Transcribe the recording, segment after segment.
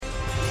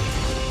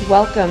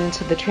Welcome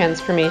to the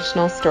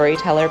Transformational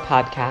Storyteller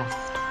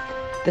Podcast.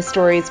 The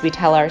stories we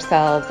tell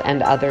ourselves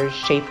and others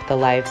shape the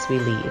lives we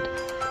lead.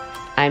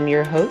 I'm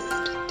your host,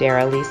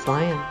 Dara Lise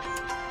Lyons.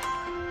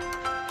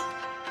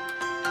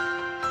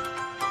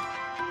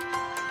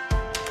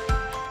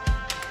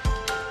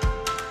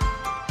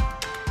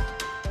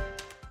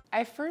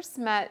 I first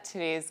met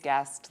today's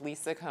guest,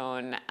 Lisa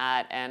Cohn,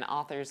 at an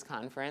authors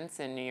conference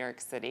in New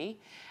York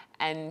City.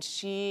 And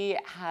she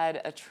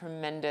had a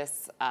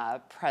tremendous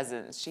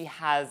presence. She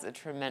has a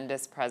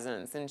tremendous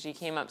presence. And she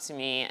came up to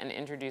me and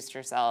introduced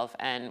herself,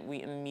 and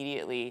we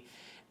immediately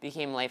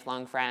became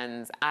lifelong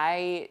friends.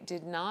 I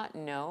did not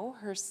know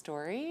her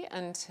story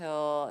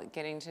until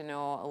getting to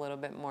know a little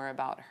bit more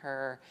about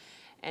her.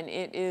 And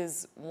it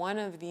is one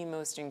of the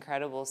most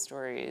incredible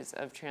stories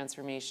of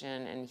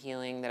transformation and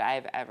healing that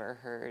I've ever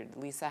heard.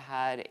 Lisa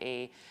had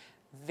a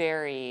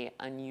very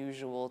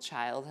unusual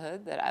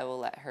childhood that I will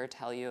let her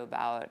tell you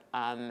about,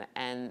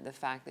 and the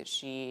fact that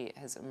she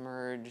has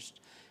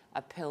emerged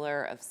a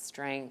pillar of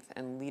strength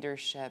and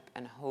leadership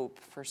and hope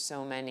for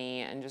so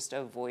many, and just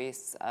a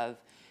voice of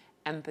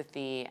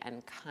empathy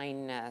and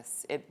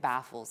kindness. It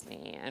baffles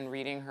me. And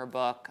reading her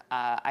book,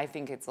 I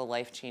think it's a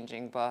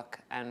life-changing book,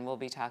 and we'll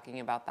be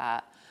talking about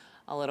that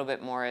a little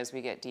bit more as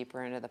we get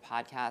deeper into the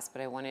podcast.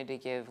 But I wanted to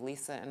give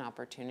Lisa an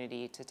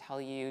opportunity to tell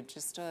you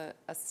just a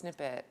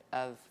snippet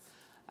of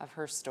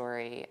her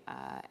story,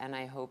 and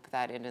I hope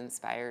that it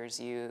inspires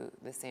you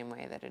the same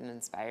way that it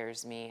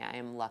inspires me. I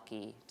am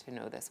lucky to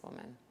know this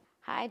woman.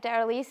 Hi,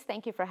 Dara Lise.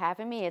 Thank you for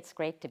having me. It's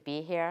great to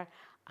be here.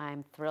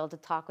 I'm thrilled to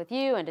talk with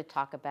you and to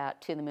talk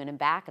about To the Moon and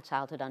Back, A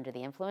Childhood Under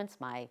the Influence,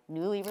 my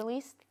newly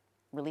released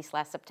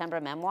last September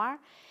memoir.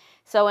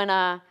 So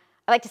I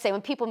like to say,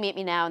 when people meet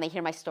me now and they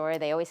hear my story,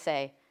 they always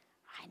say,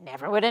 I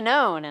never would have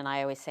known. And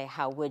I always say,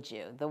 how would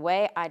you? The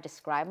way I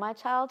describe my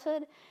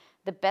childhood,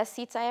 the best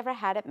seats I ever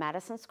had at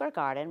Madison Square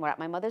Garden were at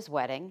my mother's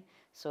wedding.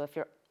 So if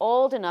you're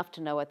old enough to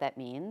know what that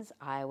means,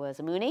 I was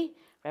a Moonie,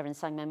 Reverend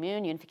Sung Myung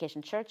Moon,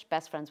 Unification Church,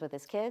 best friends with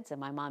his kids.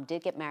 And my mom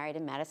did get married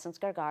in Madison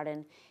Square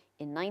Garden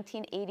in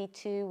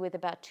 1982 with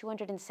about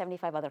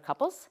 275 other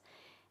couples.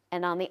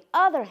 And on the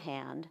other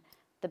hand,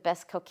 the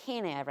best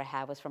cocaine I ever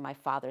had was from my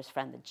father's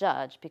friend, the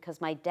judge,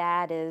 because my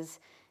dad is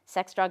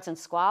sex, drugs, and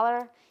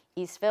squalor,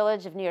 East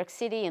Village of New York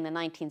City in the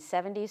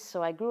 1970s.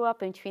 So I grew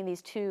up between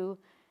these two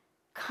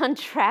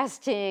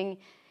contrasting,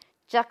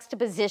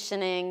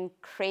 juxtapositioning,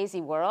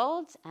 crazy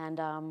worlds. And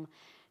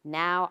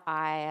now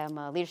I am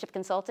a leadership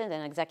consultant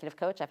and executive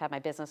coach. I've had my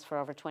business for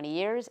over 20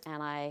 years.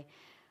 And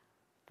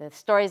the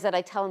stories that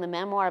I tell in the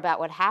memoir about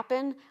what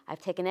happened,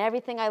 I've taken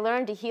everything I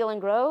learned to heal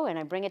and grow, and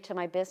I bring it to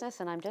my business.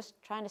 And I'm just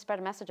trying to spread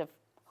a message of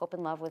hope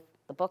and love with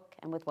the book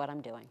and with what I'm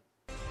doing.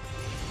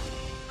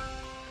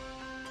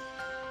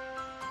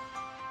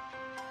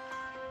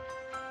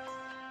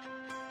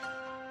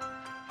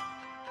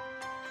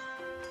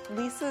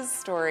 Lisa's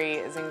story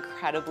is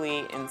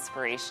incredibly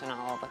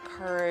inspirational. The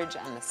courage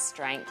and the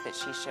strength that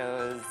she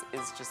shows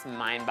is just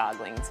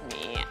mind-boggling to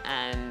me.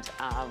 And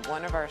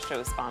one of our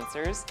show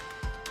sponsors,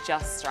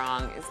 Just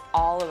Strong, is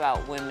all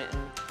about women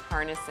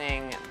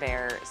harnessing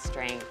their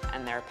strength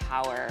and their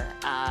power.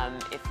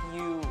 If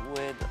you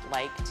would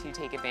like to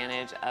take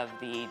advantage of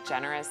the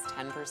generous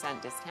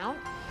 10% discount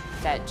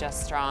that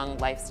Just Strong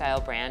lifestyle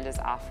brand is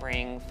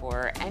offering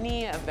for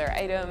any of their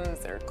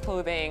items or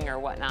clothing or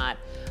whatnot,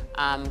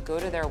 go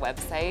to their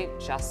website,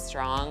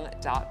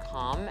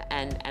 juststrong.com,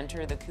 and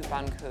enter the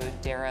coupon code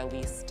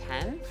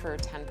DaraLise10 for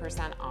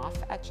 10% off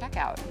at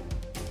checkout.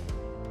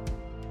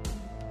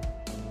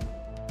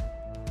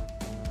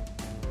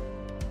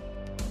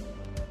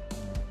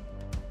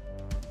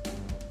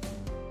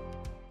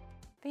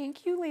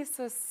 Thank you,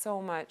 Lisa,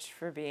 so much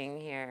for being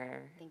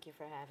here. Thank you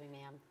for having me.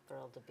 I'm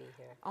thrilled to be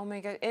here. Oh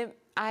my God,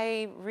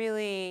 I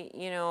really,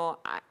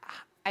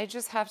 I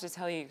just have to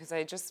tell you, because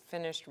I just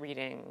finished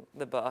reading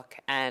the book,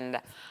 and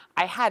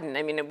I hadn't.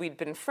 I mean, we'd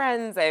been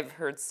friends. I've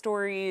heard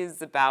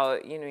stories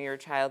about, your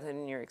childhood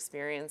and your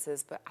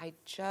experiences, but I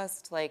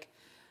just,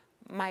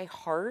 my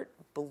heart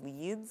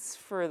bleeds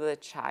for the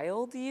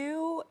child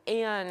you,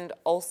 and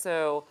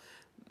also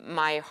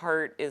my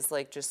heart is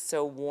just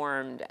so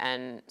warmed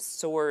and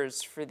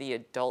soars for the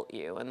adult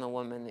you and the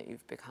woman that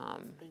you've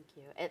become. Thank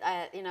you.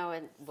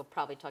 And we'll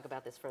probably talk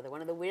about this further.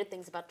 One of the weird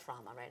things about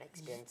trauma, right, I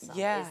experienced some,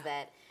 is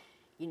that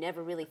you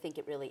never really think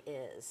it really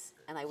is.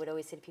 And I would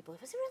always say to people,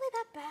 was it really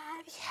that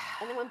bad?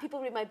 Yeah. And then when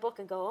people read my book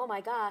and go, oh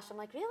my gosh, I'm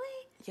like,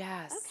 really?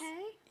 Yes.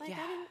 Okay. I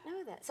didn't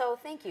know that. So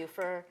thank you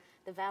for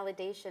the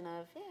validation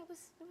of, it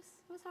was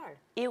hard.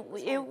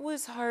 It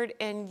was hard,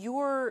 and I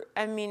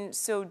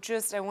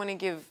want to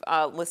give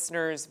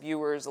listeners,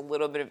 viewers, a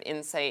little bit of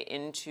insight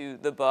into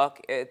the book.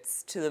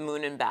 It's To the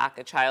Moon and Back,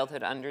 A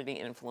Childhood Under the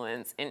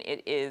Influence, and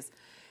it is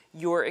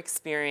your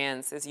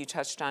experience, as you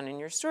touched on in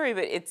your story,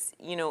 but it's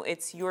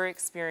your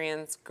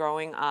experience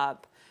growing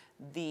up,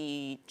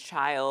 the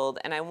child,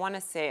 and I want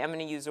to say, I'm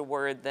going to use a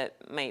word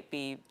that might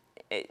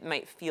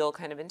feel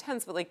kind of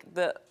intense,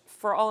 but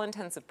for all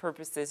intents and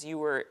purposes, you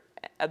were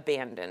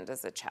abandoned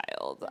as a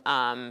child.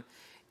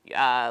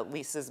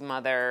 Lisa's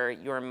mother,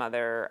 your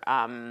mother,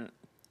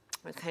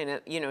 kind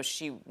of,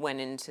 she went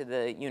into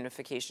the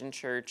Unification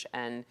Church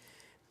and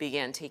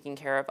began taking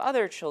care of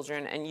other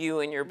children, and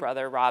you and your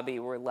brother Robbie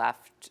were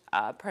left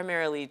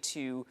primarily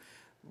to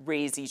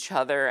raise each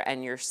other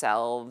and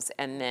yourselves,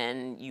 and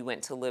then you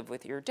went to live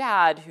with your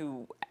dad,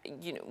 who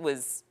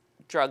was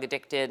drug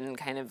addicted and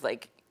kind of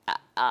like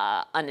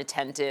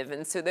unattentive,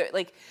 and so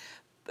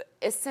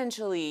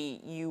essentially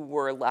you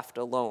were left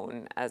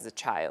alone as a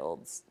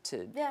child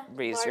to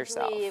raise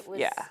yourself. It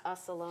was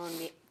us alone,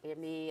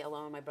 me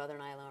alone, my brother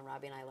and I alone,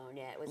 Robbie and I alone.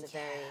 Yeah, it was a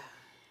very.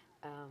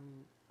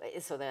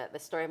 So the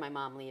story of my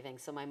mom leaving.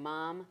 So my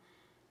mom,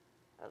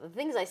 the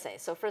things I say.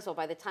 So first of all,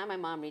 by the time my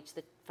mom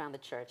found the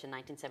church in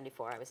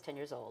 1974, I was 10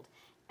 years old,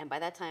 and by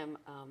that time.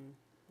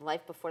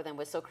 Life before then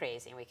was so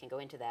crazy, and we can go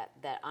into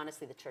that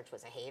honestly the church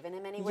was a haven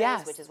in many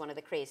ways, which is one of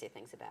the crazy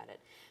things about it.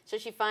 So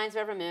she finds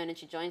Reverend Moon, and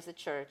she joins the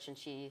church, and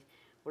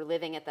we're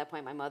living at that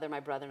point, my mother, my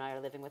brother, and I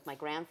are living with my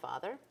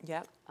grandfather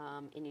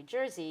in New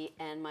Jersey,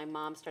 and my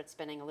mom starts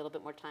spending a little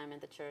bit more time at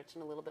the church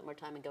and a little bit more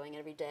time and going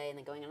every day, and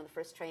then going on the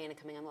first train and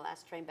coming on the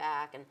last train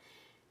back, and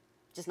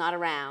just not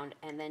around.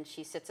 And then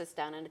she sits us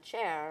down in a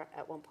chair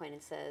at one point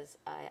and says,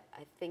 I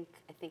think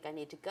I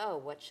need to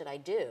go. What should I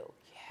do?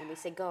 Yeah. And we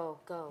say, go,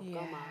 Mom,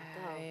 go.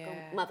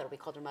 Mother, we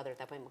called her Mother at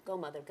that point. Go,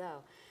 Mother,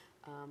 go.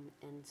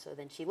 And so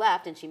then she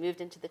left, and she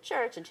moved into the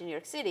church, into New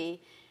York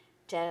City,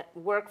 to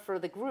work for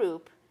the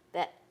group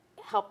that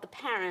helped the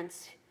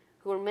parents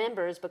who were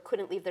members but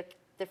couldn't leave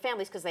their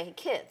families because they had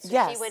kids.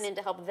 So she went in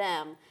to help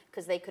them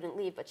because they couldn't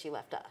leave, but she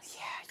left us.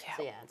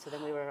 So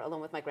then we were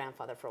alone with my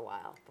grandfather for a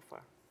while before.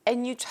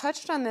 And you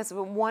touched on this,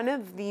 but one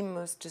of the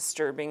most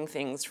disturbing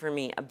things for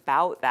me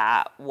about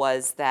that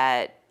was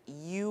that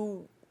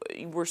you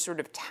were sort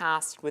of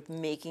tasked with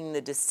making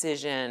the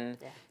decision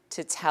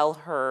to tell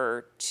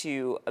her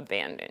to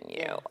abandon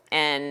you.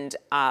 And,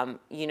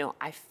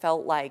 I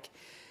felt like,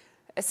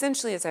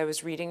 essentially, as I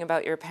was reading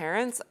about your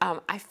parents,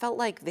 I felt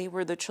like they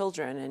were the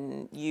children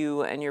and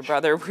you and your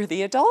brother were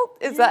the adult.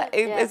 Is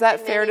that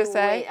fair to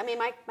say? I mean,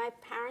 my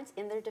parents,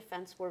 in their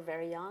defense, were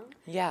very young.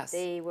 Yes.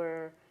 They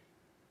were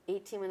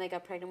 18 when they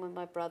got pregnant with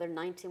my brother,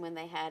 19 when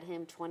they had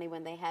him, 20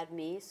 when they had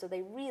me. So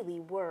they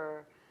really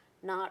were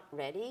not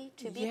ready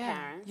to be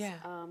parents.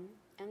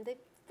 And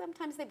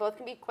sometimes they both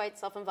can be quite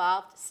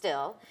self-involved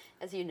still,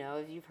 as you know,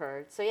 as you've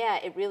heard. So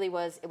it really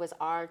was, it was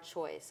our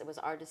choice. It was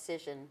our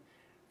decision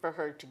for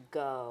her to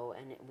go.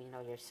 And,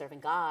 you're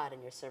serving God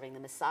and you're serving the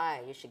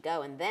Messiah. You should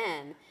go. And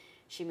then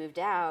she moved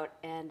out.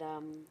 And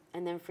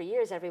then for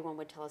years, everyone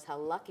would tell us how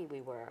lucky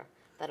we were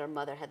that our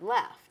mother had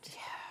left.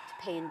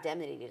 Pay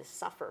indemnity to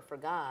suffer for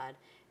God,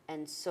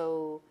 and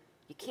so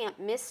you can't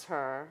miss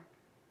her.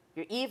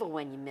 You're evil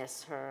when you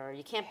miss her.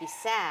 You can't be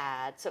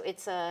sad. So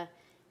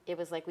it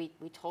was like we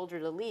told her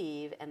to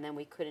leave, and then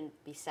we couldn't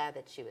be sad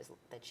that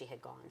she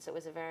had gone. So it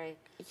was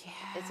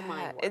it's a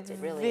mind warp. It's it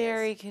really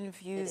very is.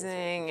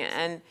 confusing.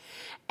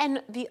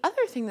 And the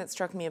other thing that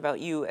struck me about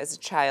you as a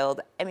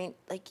child, I mean,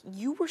 like,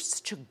 you were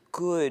such a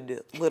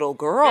good little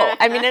girl.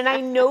 I mean, and I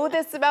know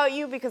this about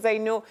you because I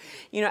know,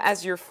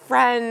 as your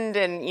friend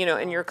and,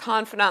 and your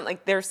confidant,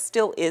 like, there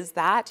still is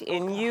that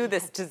in you,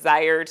 this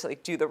desire to,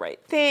 like, do the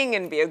right thing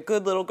and be a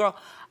good little girl.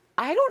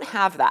 I don't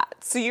have that.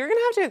 So you're going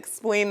to have to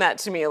explain that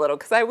to me a little,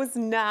 because I was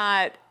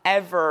not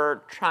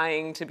ever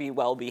trying to be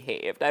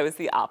well-behaved. I was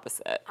the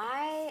opposite.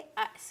 I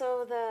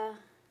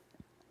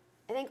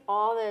think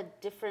all the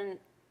different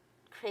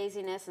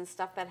craziness and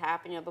stuff that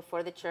happened,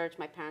 before the church,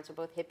 my parents were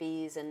both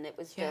hippies, and it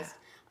was just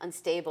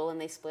unstable, and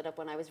they split up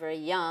when I was very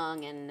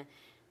young, and a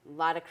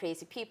lot of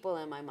crazy people,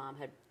 and my mom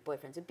had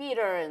boyfriends who beat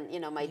her, and,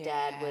 my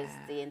dad was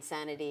the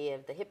insanity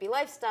of the hippie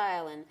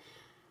lifestyle, and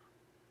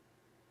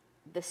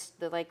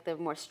the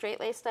more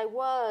straight-laced I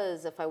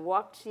was, if I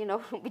walked,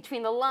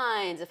 between the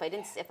lines, if I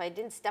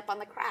didn't step on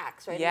the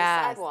cracks in the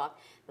sidewalk,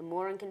 the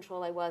more in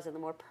control I was, and the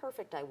more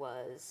perfect I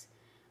was,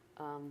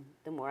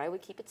 the more I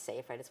would keep it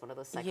safe, right? It's one of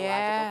those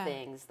psychological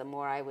things. The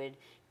more I would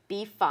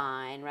be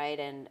fine, right?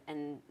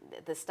 And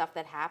the stuff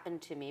that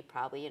happened to me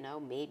probably,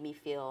 made me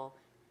feel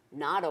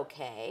not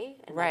okay,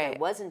 and like I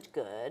wasn't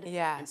good.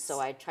 And so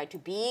I tried to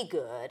be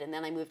good, and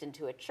then I moved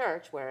into a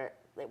church where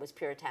it was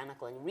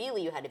puritanical, and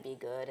really you had to be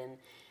good, and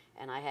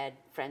I had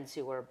friends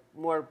who were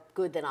more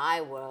good than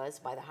I was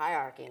by the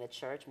hierarchy in a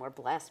church, more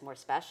blessed, more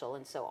special.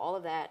 And so all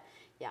of that,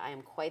 I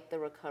am quite the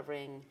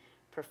recovering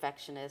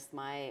perfectionist.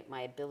 My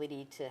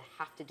ability to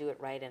have to do it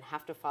right and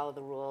have to follow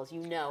the rules,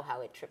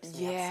 how it trips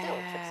me up. Still,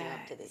 it trips me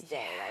up to this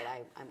day,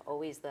 right? I'm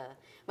always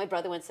my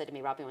brother once said to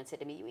me, Robbie once said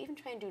to me, you even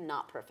try and do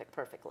not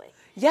perfectly.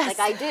 Yes. Like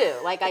I do.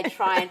 Like I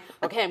try and,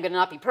 okay, I'm going to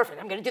not be perfect.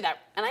 I'm going to do that.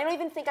 And I don't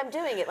even think I'm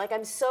doing it. Like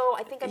I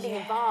think I'm being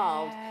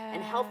involved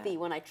and healthy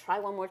when I try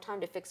one more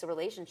time to fix a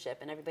relationship.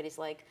 And everybody's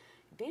like,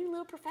 you're being a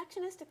little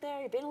perfectionistic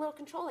there. You're being a little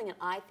controlling. And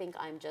I think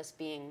I'm just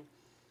being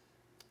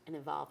an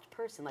involved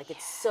person. Like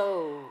it's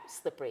so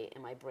slippery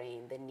in my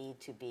brain, the need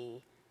to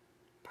be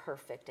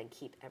perfect and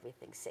keep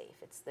everything safe.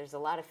 There's a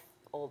lot of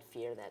old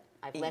fear that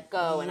I've let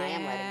go, and I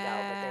am letting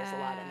go, but there's a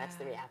lot, and that's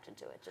the reaction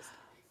to it. Just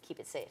keep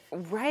it safe.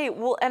 Right.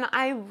 Well, and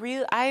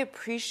I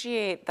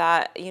appreciate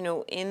that, you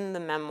know, in the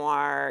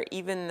memoir,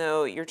 even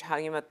though you're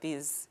talking about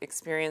these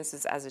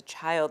experiences as a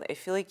child, I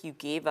feel like you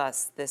gave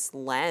us this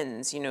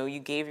lens, you know, you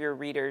gave your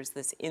readers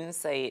this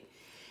insight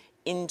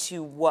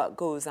into what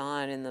goes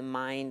on in the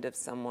mind of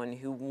someone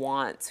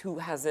who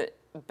has a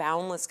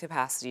boundless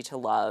capacity to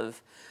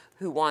love,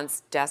 who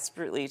wants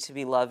desperately to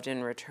be loved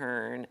in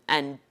return,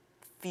 and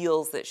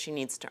feels that she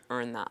needs to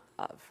earn that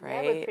love,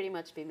 right? That would pretty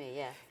much be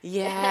me,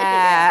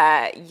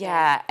 yeah.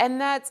 Yeah. And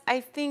that's,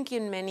 I think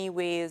in many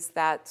ways,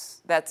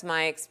 that's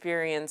my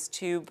experience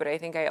too, but I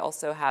think I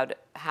also had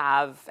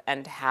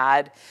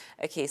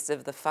a case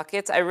of the fuck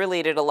it's. I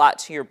related a lot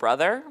to your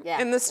brother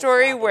in the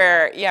story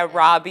where,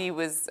 Robbie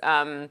was,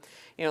 you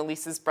know,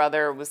 Lisa's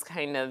brother was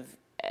kind of,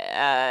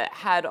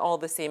 had all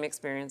the same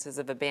experiences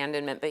of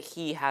abandonment, but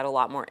he had a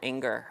lot more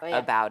anger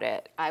about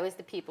it. I was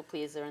the people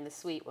pleaser and the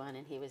sweet one,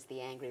 and he was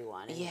the angry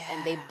one.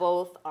 And they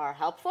both are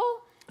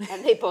helpful,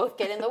 and they both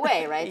get in the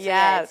way, right? So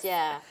Yes.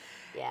 Yeah,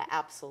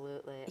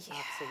 absolutely.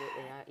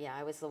 Absolutely.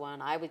 I was the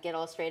one. I would get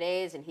all straight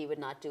A's, and he would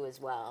not do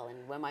as well.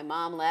 And when my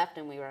mom left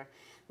and we were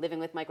living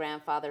with my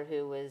grandfather,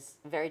 who was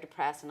very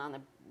depressed and on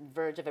the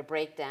verge of a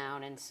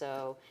breakdown, and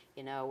so,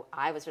 you know,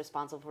 I was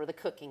responsible for the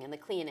cooking and the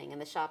cleaning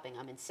and the shopping.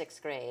 I'm in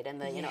 6th grade,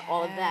 and you know,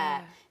 all of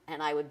that.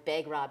 And I would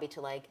beg Robbie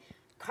to, like,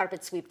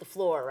 carpet sweep the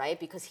floor, right?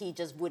 Because he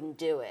just wouldn't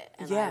do it.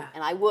 And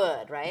I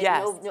would, right?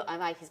 Yes.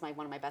 He's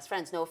one of my best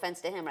friends. No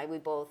offense to him, right? We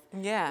both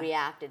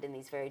reacted in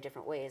these very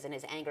different ways, and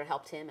his anger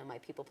helped him, and my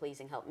people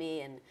pleasing helped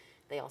me, and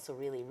they also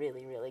really,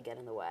 really, really get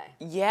in the way.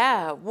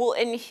 Yeah, well,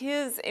 and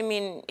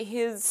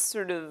his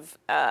sort of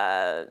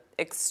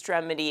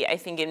extremity, I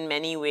think in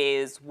many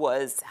ways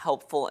was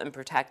helpful and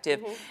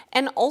protective.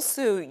 And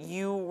also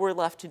you were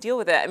left to deal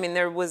with it. I mean,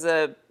 there's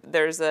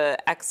a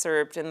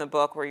excerpt in the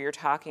book where you're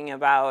talking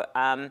about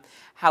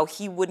how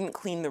he wouldn't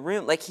clean the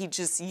room. Like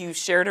you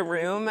shared a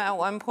room at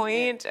one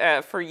point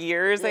for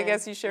years, I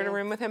guess you shared a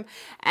room with him.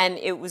 And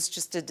it was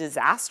just a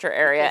disaster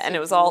area, and it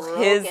was all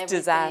his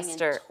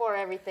disaster. And tore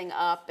everything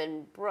up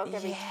and broke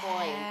every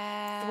toy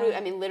and threw,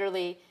 I mean,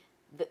 literally,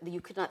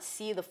 you could not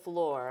see the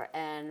floor.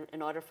 And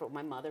in order for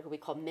my mother, who we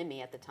called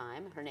Mimi at the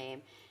time, her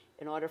name,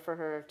 in order for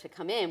her to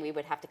come in, we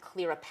would have to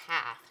clear a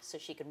path so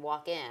she could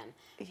walk in.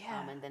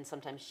 And then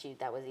sometimes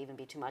that would even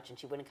be too much, and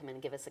she wouldn't come in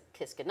and give us a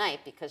kiss goodnight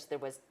because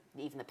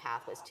even the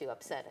path was too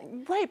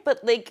upsetting. Right,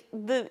 but like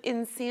the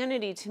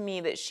insanity to me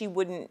that she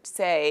wouldn't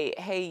say,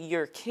 hey,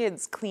 your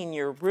kids clean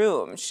your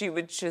room. She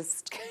would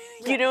just,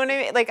 you know what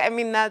I mean? Like, I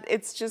mean,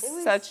 it's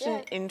just such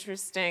an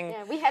interesting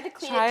we had to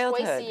clean childhood.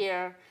 It twice a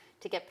year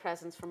to get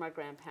presents from our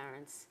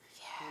grandparents.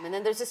 And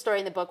then there's a story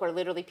in the book where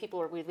literally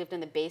we lived in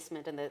the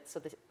basement, and the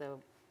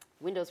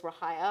windows were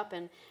high up,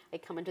 and I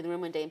come into the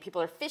room one day and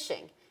people are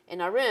fishing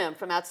in our room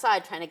from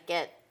outside trying to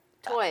get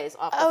toys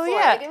off the floor.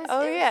 It was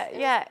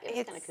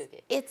kind of kooky.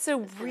 It's a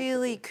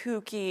really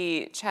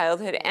kooky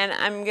childhood, and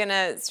I'm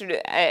gonna sort of,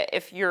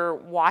 if you're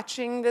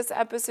watching this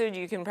episode,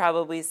 you can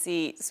probably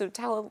see, so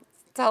tell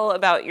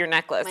about your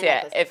necklace.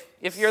 Necklace.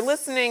 If you're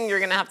listening, you're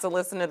gonna have to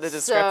listen to the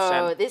description.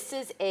 So this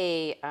is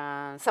a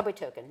subway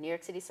token, New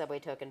York City subway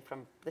token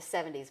from the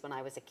 70s when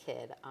I was a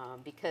kid,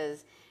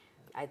 because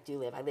I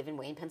live in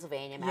Wayne,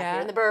 Pennsylvania. I'm out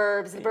here in the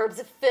burbs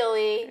of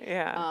Philly.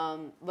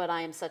 But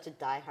I am such a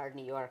diehard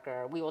New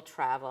Yorker. We will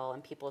travel,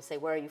 and people will say,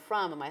 where are you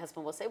from? And my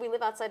husband will say, we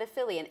live outside of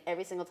Philly. And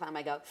every single time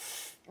I go,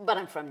 but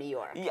I'm from New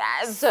York.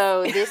 Yes.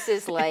 So this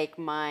is like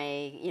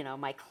my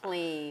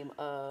claim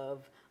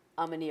of,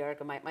 I'm a New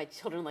Yorker. My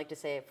children like to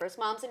say, first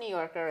mom's a New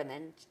Yorker, and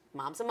then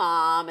mom's a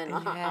mom, and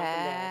I'm from there.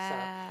 So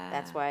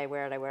that's why I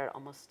wear it. I wear it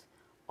almost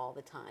all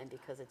the time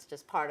because it's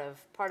just part of.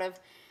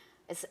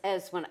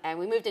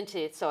 We moved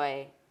into,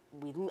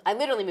 I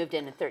literally moved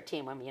in at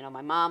 13 when,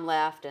 my mom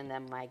left, and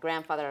then my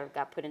grandfather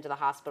got put into the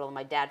hospital, and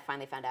my dad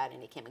finally found out,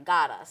 and he came and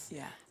got us.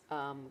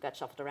 Got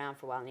shuffled around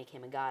for a while, and he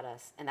came and got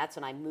us. And that's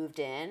when I moved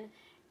in,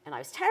 and I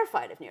was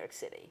terrified of New York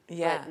City.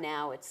 But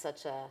now it's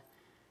such a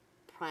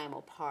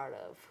primal part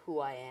of who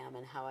I am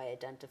and how I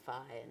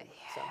identify, and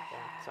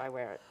so I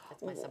wear it.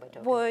 That's my subway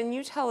token. Well, and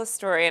you tell a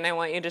story, and I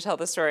want you to tell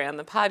the story on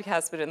the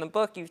podcast, but in the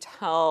book you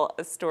tell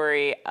a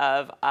story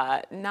of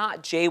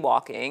not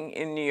jaywalking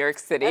in New York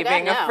City,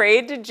 being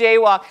afraid to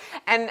jaywalk,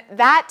 and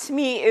that to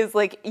me is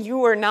like,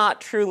 you are not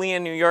truly a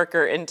New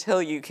Yorker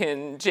until you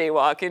can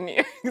jaywalk in New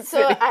York City.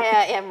 So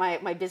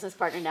my business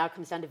partner now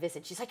comes down to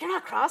visit. She's like, you're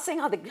not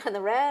crossing on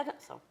the red?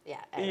 So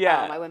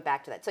I went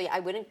back to that. So I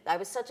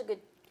was such a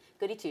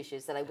goody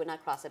two-shoes that I would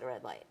not cross at a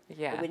red light.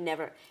 I would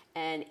never.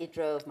 And it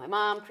drove my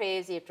mom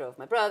crazy. It drove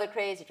my brother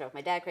crazy. It drove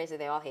my dad crazy.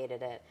 They all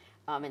hated it.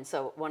 And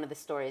so one of the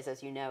stories,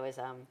 as you know, is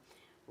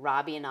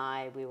Robbie and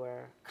I, we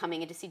were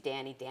coming in to see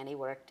Danny. Danny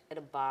worked at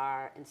a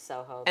bar in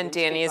Soho. And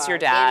Danny is your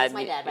dad. Danny's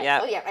my dad, right?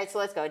 Yep. Oh, yeah, right. So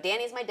let's go.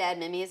 Danny's my dad.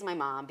 Mimi is my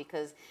mom,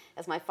 because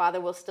as my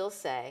father will still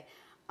say,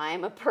 I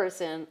am a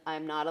person.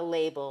 I'm not a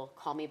label.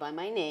 Call me by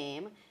my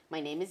name. My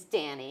name is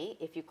Danny.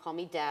 If you call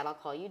me Dad, I'll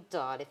call you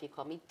Dot. If you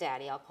call me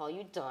Daddy, I'll call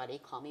you Dottie.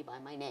 Call me by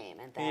my name.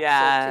 And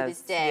that's so to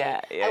this day.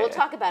 I will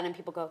talk about it, and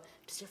people go,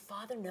 does your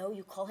father know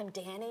you call him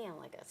Danny? I'm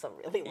like, that's a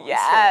really long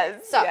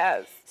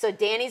story. So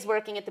Danny's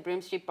working at the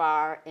Broome Street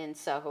Bar in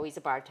Soho. He's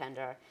a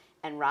bartender.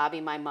 And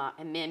Robbie, my mom,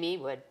 and Mimi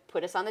would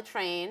put us on the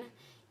train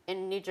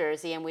in New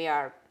Jersey, and we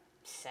are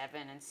 7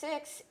 and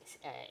 6,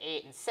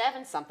 8 and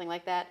 7, something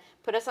like that.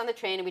 Put us on the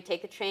train, and we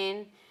take the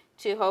train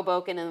to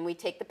Hoboken, and then we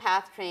take the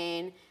PATH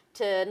train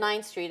to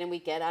 9th Street, and we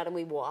get out and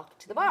we walk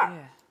to the bar.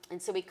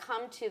 And so we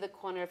come to the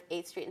corner of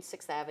 8th Street and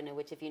 6th Avenue,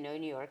 which, if you know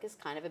New York, is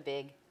kind of a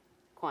big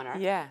corner.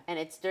 And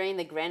it's during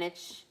the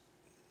Greenwich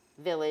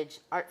Village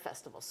Art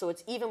Festival, so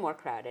it's even more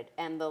crowded.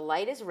 And the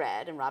light is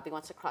red, and Robbie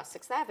wants to cross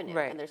 6th Avenue,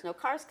 and there's no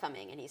cars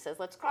coming. And he says,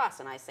 let's cross.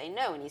 And I say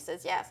no, and he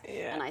says yes.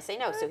 And I say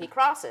no. So he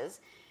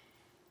crosses,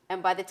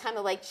 and by the time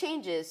the light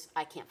changes,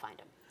 I can't find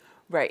him.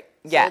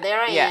 So there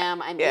I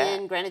am. I'm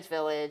in Greenwich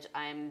Village.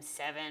 I'm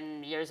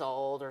 7 years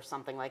old or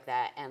something like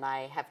that. And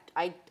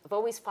I've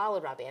always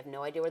followed Robbie. I have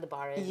no idea where the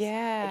bar is.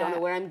 I don't know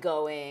where I'm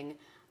going.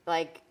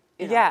 Like,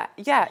 you know.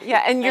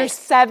 And you're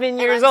 7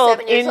 years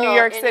old in New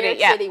York City. In New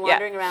York City,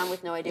 wandering around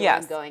with no idea where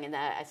I'm going. And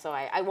so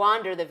I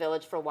wander the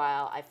village for a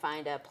while. I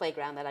find a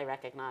playground that I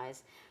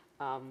recognize,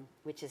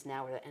 which is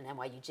now where an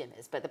NYU gym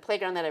is. But the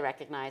playground that I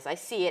recognize, I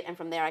see it. And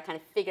from there, I kind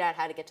of figure out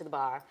how to get to the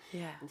bar.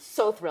 I'm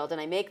so thrilled.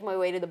 And I make my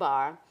way to the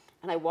bar.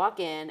 And I walk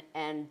in,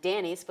 and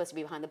Danny's supposed to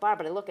be behind the bar,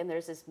 but I look, and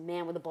there's this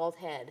man with a bald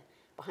head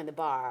behind the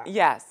bar.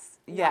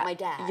 Not my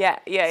dad.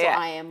 So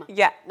I am,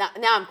 now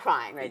I'm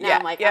crying, right? Now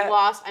I'm like, I'm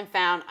lost, I'm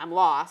found, I'm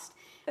lost.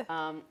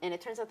 And it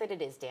turns out that it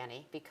is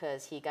Danny,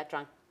 because he got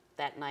drunk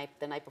that night,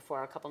 the night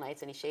before, a couple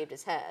nights, and he shaved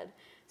his head.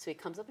 So he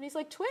comes up, and he's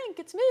like, Twink,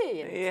 it's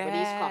me. And that's what he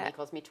used to call me. He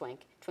calls me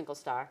Twink, Twinkle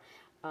Star.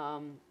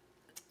 And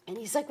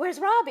he's like, where's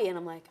Robbie? And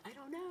I'm like, I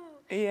don't know.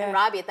 And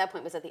Robbie at that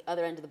point was at the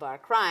other end of the bar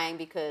crying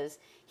because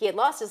he had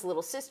lost his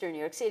little sister in New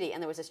York City,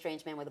 and there was a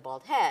strange man with a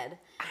bald head.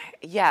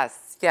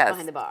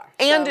 Behind the bar.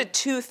 And a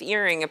tooth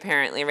earring,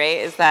 apparently, right?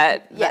 Is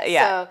that?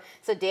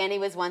 So Danny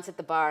was once at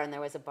the bar, and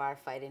there was a bar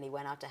fight, and he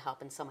went out to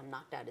help, and someone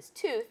knocked out his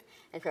tooth,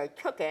 and so I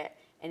took it,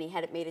 and he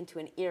had it made into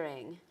an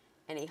earring,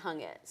 and he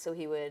hung it. So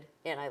he would,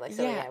 when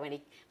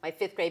my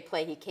 5th grade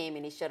play, he came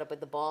and he showed up with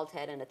the bald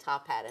head and a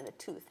top hat and a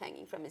tooth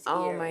hanging from his ear.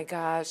 Oh my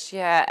gosh,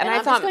 And I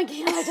thought, just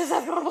going, I just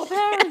have normal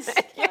parents.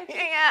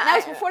 And that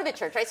was before the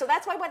church, right? So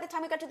that's why by the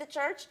time we got to the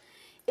church,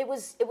 it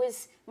was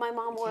my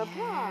mom wore a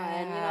bra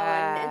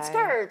and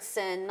skirts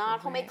and not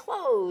homemade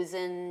clothes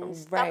and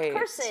stopped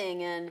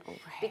cursing and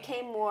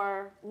became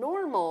more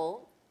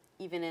normal,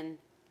 even in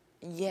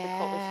the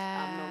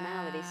cultish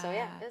normality. So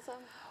it's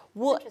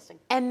interesting.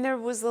 And there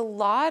was a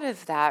lot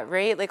of that,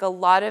 right? Like a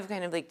lot of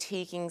kind of like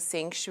taking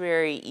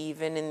sanctuary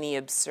even in the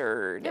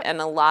absurd,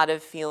 and a lot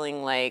of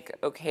feeling like,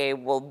 okay,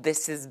 well,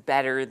 this is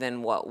better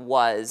than what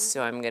was,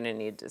 so I'm going to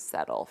need to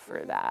settle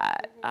for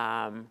that.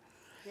 And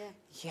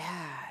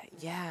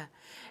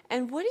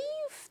what do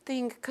you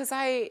think, because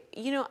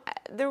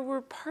there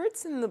were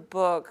parts in the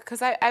book,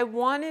 because I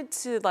wanted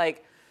to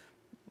like,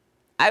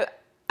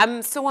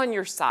 I'm so on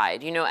your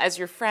side, as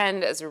your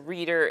friend, as a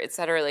reader, et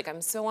cetera, like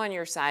I'm so on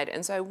your side.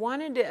 And so I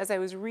wanted to, as I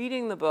was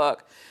reading the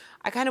book,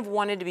 I kind of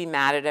wanted to be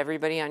mad at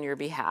everybody on your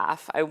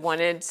behalf. I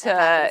wanted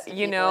to,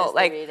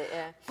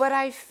 but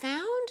I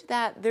found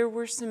that there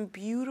were some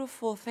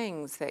beautiful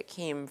things that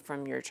came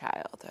from your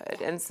childhood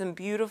and some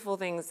beautiful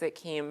things that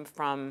came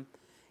from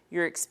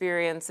your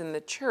experience in the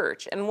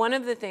church. And one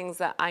of the things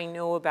that I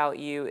know about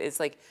you is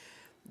like,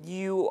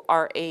 you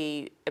are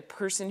a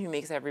person who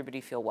makes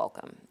everybody feel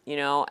welcome,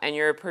 and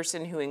you're a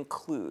person who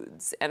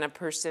includes, and a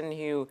person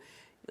who,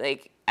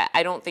 like,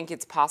 I don't think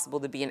it's possible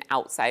to be an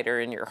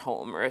outsider in your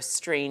home or a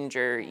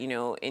stranger,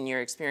 in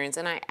your experience.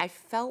 And I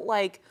felt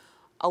like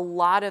a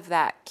lot of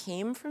that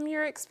came from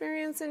your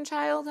experience in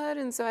childhood.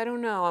 And so I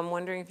don't know, I'm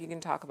wondering if you can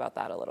talk about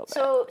that a little bit.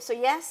 So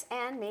yes,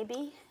 and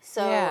maybe.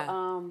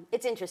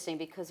 It's interesting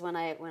because when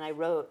I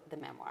wrote the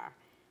memoir,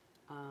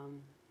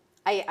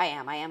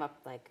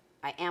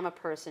 I am a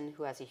person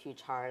who has a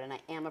huge heart, and I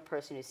am a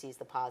person who sees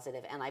the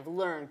positive, and I've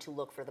learned to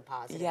look for the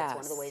positive. It's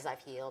one of the ways I've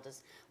healed,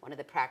 is one of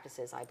the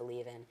practices I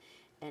believe in.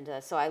 And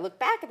so I look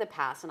back at the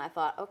past, and I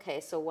thought,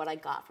 okay, so what I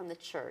got from the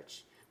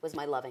church was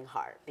my loving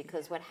heart.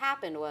 Because what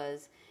happened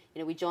was,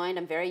 we joined,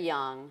 I'm very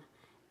young,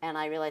 and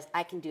I realized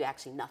I can do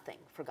actually nothing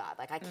for God.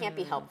 Like, I can't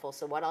be helpful,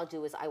 so what I'll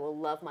do is I will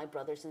love my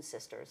brothers and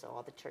sisters,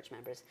 all the church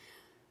members,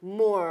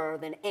 more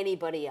than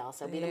anybody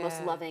else. I'll be the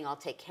most loving, I'll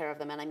take care of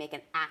them, and I make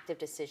an active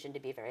decision to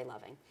be very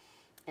loving.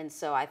 And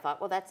so I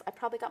thought, well, I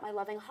probably got my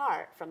loving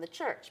heart from the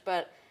church.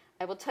 But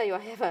I will tell you, I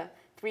have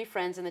 3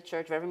 friends in the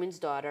church, Reverend Moon's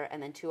daughter,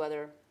 and then 2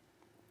 other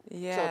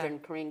children,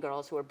 Korean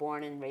girls, who were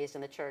born and raised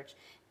in the church.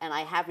 And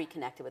I have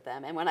reconnected with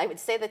them. And when I would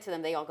say that to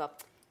them, they all go,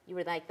 you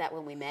were like that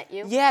when we met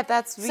you? Yeah,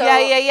 that's, So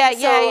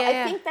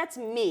I think that's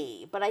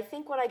me. But I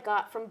think what I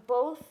got from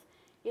both,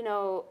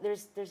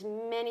 there's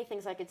many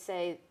things I could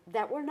say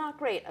that were not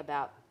great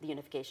about the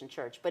Unification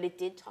Church, but it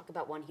did talk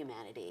about one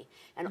humanity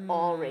and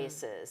all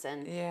races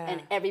and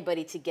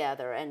everybody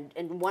together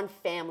and one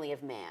family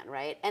of man,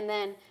 right? And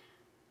then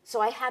So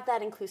I had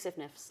that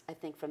inclusiveness, I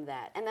think, from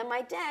that. And then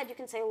my dad, you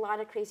can say a lot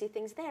of crazy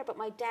things there, but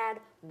my dad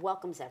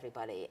welcomes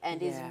everybody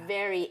and is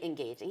very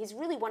engaging. He's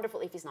really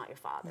wonderful if he's not your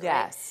father.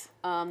 Yes.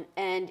 Right?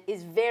 And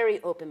is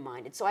very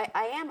open-minded. So I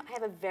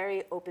have a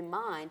very open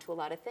mind to a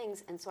lot of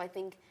things, and so I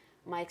think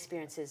my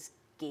experiences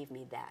gave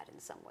me that in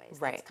some ways.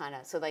 Right. That's kind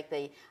of, so like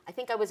I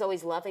think I was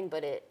always loving,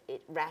 but it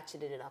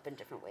ratcheted it up in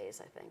different ways,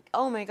 I think.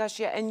 Oh my gosh,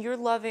 yeah. And your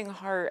loving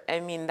heart,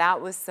 I mean,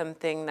 that was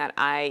something that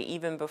I,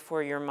 even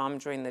before your mom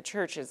joined the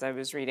church, as I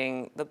was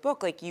reading the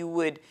book, like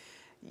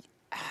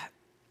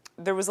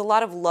there was a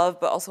lot of love,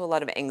 but also a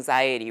lot of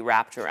anxiety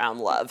wrapped around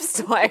love.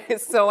 So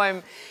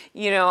I'm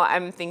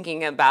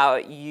thinking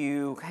about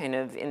you kind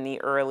of in the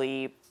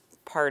early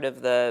part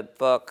of the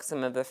book,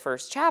 some of the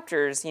first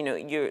chapters,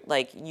 you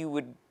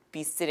would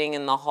be sitting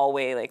in the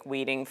hallway, like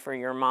waiting for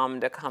your mom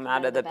to come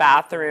out of the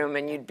bathroom,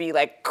 and you'd be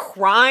like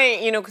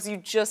crying, because you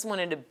just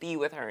wanted to be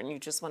with her and you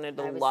just wanted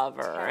to love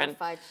her. I was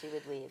terrified she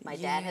would leave. My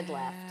dad had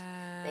left.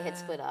 They had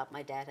split up.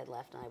 My dad had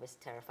left, and I was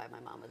terrified my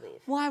mom would leave.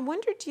 Well, I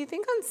wonder, do you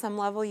think on some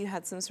level you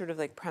had some sort of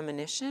like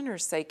premonition or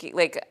psychic,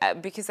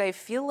 because I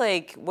feel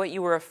like what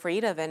you were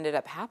afraid of ended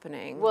up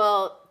happening.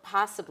 Well,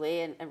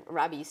 possibly, and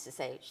Robbie used to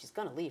say, she's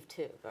going to leave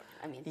too. But,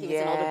 I mean, he was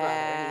an older brother,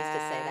 and he used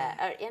to say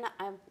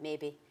that.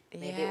 Maybe.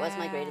 Maybe it was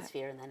my greatest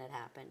fear, and then it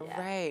happened.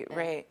 Yeah.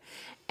 Right.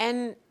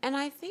 And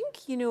I think,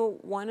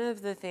 one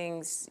of the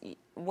things,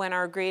 when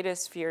our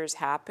greatest fears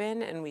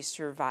happen and we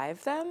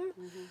survive them,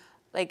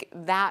 like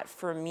that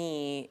for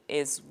me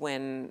is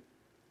when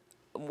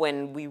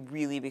we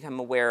really become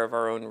aware of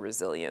our own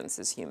resilience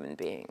as human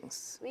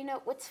beings.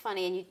 What's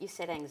funny, and you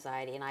said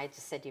anxiety, and I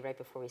just said to you right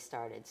before we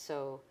started,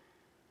 so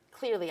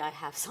clearly I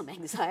have some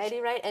anxiety,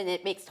 right? And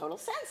it makes total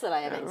sense that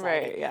I have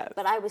anxiety. Right, yes.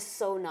 But I was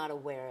so not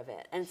aware of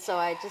it. And so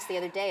the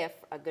other day,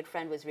 a good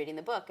friend was reading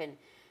the book, and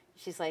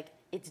she's like,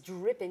 it's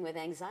dripping with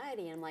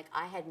anxiety. And I'm like,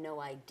 I had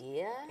no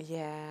idea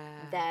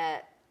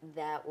that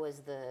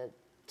was the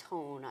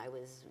tone I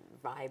was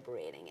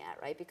vibrating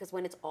at, right? Because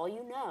when it's all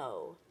you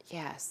know,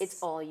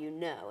 it's all you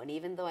know. And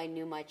even though I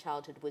knew my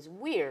childhood was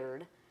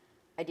weird,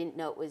 I didn't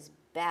know it was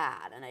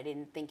bad, and I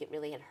didn't think it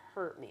really had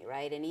hurt me,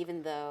 right? And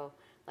even though,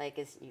 like,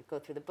 as you go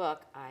through the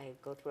book, I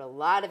go through a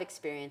lot of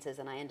experiences,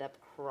 and I end up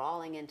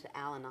crawling into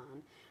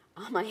Al-Anon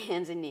on my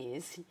hands and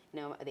knees,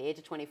 at the age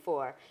of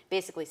 24,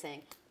 basically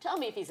saying, tell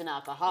me if he's an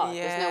alcoholic.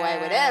 There's no way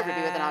I would ever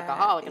be with an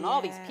alcoholic. And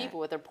all these people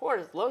with their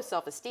poor, low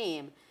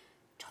self-esteem,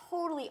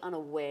 totally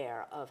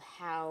unaware of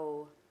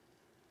how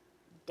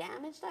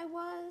damaged I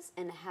was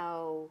and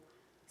how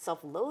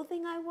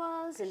self-loathing I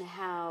was and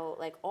how,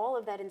 like, all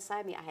of that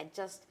inside me,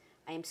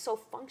 I am so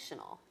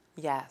functional.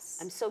 Yes.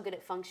 I'm so good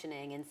at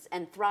functioning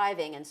and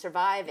thriving and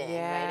surviving, right?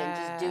 And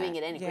just doing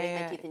it, gritting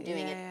my teeth and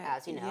doing it,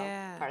 as you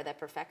know, part of that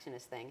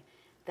perfectionist thing,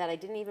 that I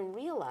didn't even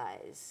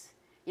realize.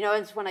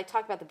 It's when I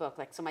talk about the book,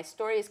 like, so my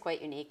story is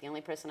quite unique. The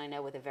only person I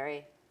know with a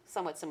very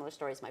somewhat similar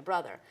story is my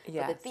brother.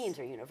 But the themes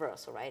are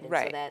universal, right? And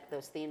so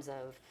those themes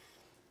of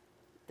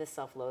the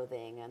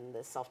self-loathing and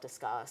the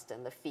self-disgust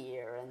and the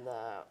fear and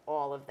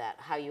all of that,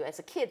 how you as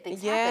a kid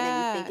things happen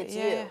and you think it's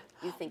you.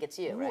 You think it's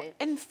you, right?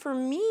 And for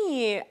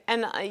me,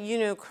 and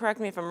correct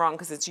me if I'm wrong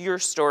because it's your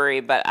story,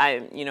 but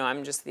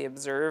I'm just the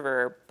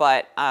observer.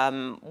 But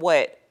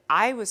what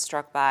I was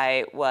struck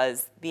by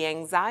was the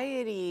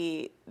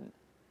anxiety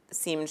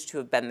seemed to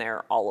have been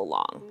there all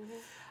along.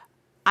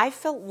 I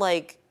felt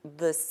like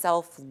the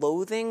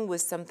self-loathing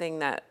was something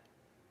that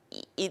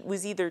it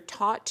was either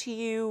taught to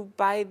you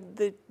by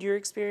your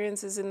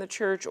experiences in the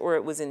church, or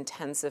it was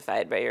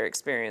intensified by your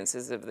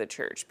experiences of the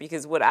church.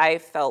 Because what I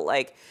felt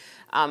like,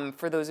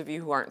 for those of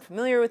you who aren't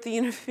familiar with the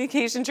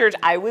Unification Church,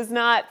 I was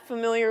not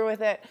familiar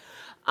with it.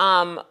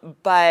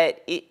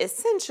 But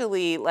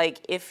essentially, like,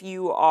 if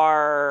you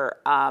are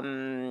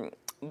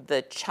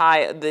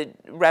the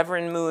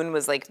Reverend Moon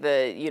was like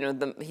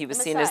he was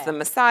seen as the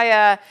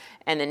Messiah,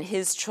 and then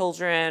his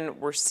children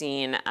were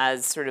seen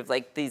as sort of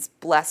like these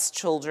blessed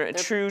children,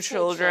 true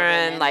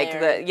children, like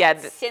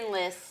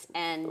sinless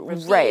and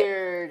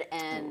revered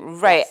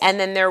and and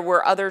then there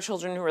were other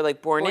children who were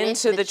like born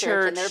into the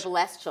church, and they're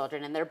blessed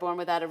children, and they're born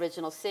without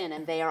original sin,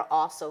 and they are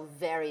also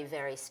very,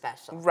 very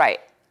special. Right.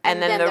 And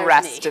then the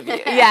rest of you.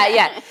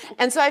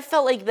 And so I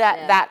felt like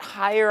that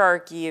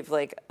hierarchy of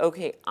like,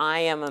 okay, I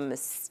am a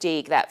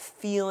mistake, that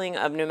feeling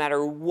of no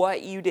matter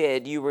what you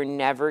did, you were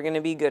never going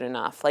to be good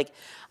enough. Like,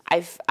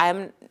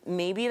 I'm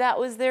maybe that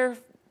was there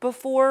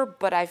before,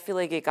 but I feel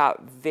like it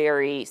got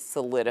very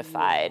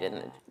solidified in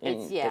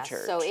the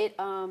church. So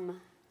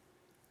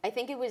I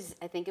think it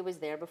was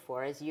there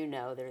before, as you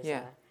know. There's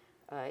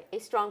a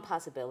strong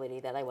possibility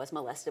that I was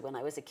molested when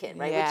I was a kid,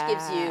 right? Which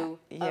gives you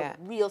a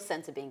real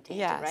sense of being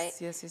tainted, right?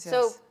 Yes.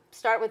 So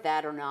start with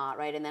that or not,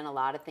 right? And then a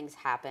lot of things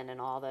happen, and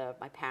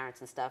my parents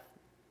and stuff,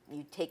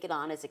 you take it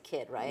on as a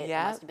kid, right?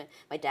 Yeah. It must have been,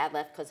 my dad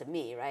left because of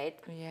me, right?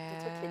 Yeah.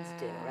 That's what kids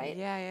do, right?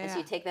 Yeah. And so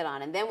you take that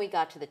on. And then we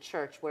got to the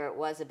church where it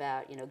was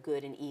about,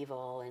 good and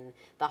evil and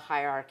the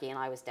hierarchy, and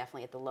I was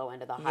definitely at the low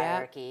end of the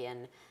hierarchy,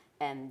 and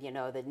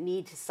the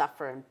need to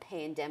suffer and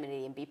pay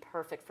indemnity and be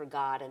perfect for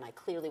God, and I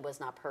clearly was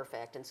not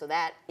perfect, and so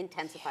that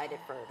intensified it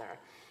further.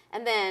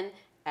 And then,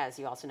 as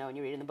you also know when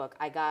you read in the book,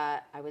 I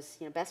was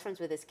best friends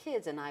with his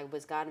kids, and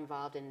got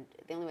involved in,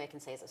 the only way I can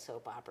say is a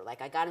soap opera.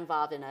 Like, I got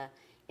involved in a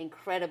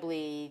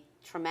incredibly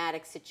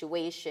traumatic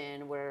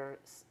situation where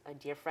a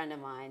dear friend of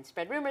mine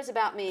spread rumors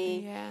about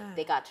me. Yeah.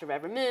 They got to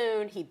Reverend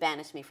Moon. He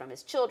banished me from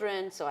his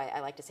children. So I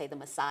like to say the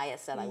Messiah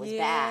said I was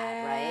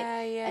bad,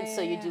 right? Yeah, and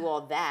so you do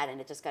all that,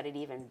 and it just got it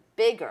even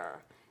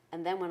bigger.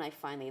 And then when I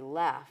finally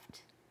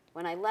left,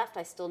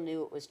 I still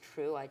knew it was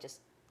true. I just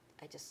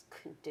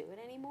couldn't do it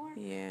anymore.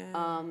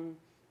 Yeah.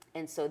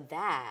 And so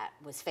that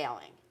was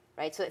failing,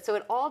 right? So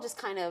it all just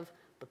kind of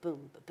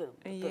ba-boom, ba-boom,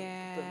 ba-boom,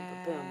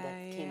 ba-boom, ba-boom,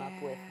 that came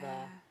up with the,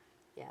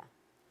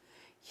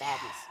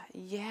 badness.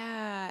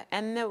 Yeah,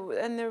 and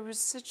there was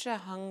such a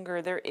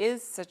hunger. There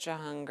is such a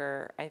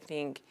hunger, I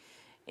think,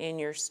 in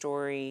your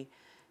story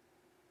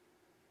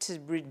to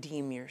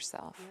redeem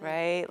yourself,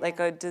 right? Like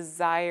a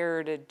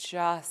desire to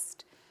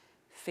just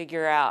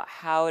figure out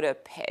how to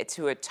pay,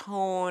 to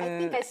atone, I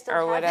think I still or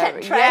have whatever.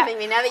 that driving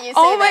me. Now that you say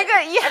oh my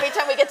that, God, yeah. every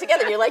time we get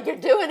together, you're like, you're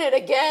doing it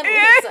again.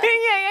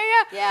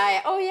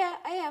 Yeah. Oh yeah,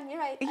 I am. You're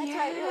right. That's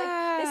right. You're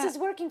like, this is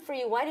working for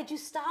you. Why did you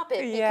stop it?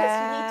 Because you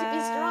need to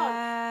be strong.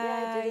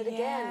 Yeah, I did it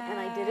again, and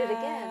I did it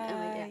again,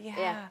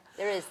 and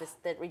there is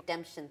that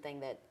redemption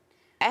thing that.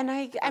 And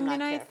I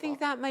mean, I think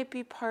that might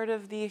be part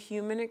of the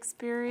human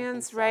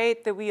experience,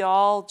 right? That we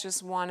all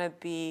just want to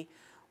be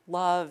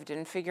loved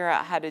and figure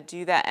out how to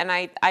do that. And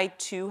I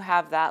too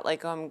have that,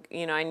 like,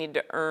 I need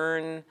to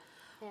earn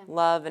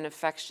love and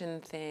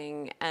affection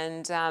thing.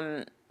 And,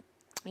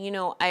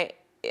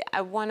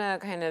 I want to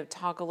kind of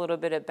talk a little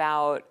bit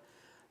about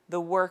the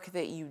work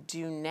that you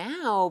do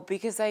now,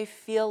 because I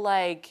feel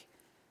like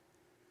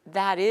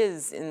that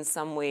is in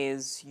some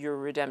ways your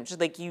redemption.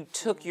 Like, you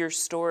took your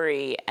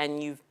story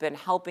and you've been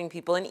helping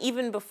people. And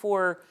even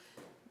before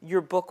your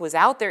book was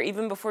out there,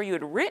 even before you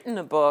had written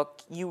a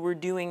book, you were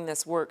doing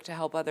this work to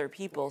help other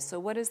people.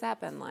 So what has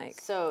that been like?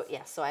 So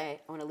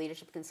I own a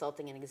leadership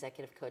consulting and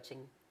executive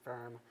coaching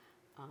firm.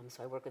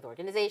 So I work with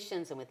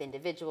organizations and with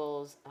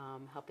individuals,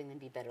 helping them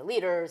be better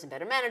leaders and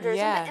better managers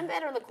and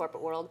better in the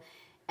corporate world.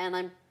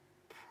 And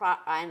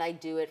I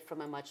do it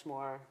from a much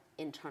more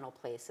internal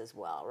place as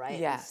well, right?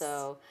 Yes. And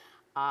so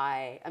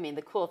I mean,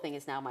 the cool thing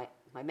is now my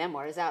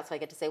memoir is out, so I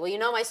get to say, well, you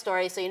know my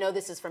story, so you know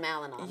this is from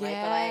Al-Anon,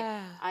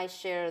 right? But I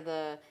share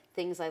the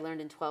things I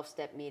learned in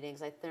 12-step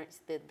meetings,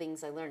 the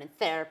things I learned in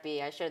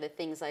therapy, I share the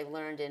things I've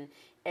learned in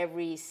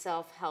every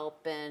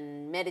self-help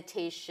and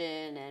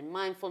meditation and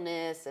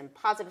mindfulness and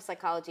positive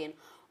psychology and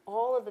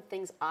all of the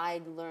things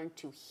I learned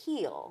to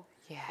heal.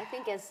 Yeah. I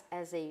think as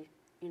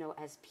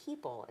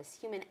people, as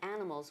human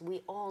animals,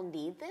 we all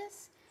need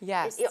this.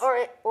 Yes.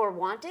 Or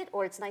want it,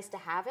 or it's nice to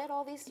have it,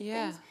 all these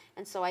things.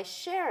 And so I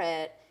share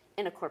it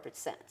in a corporate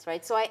sense,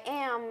 right? So I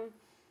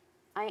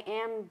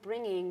am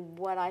bringing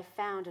what I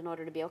found in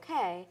order to be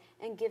okay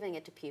and giving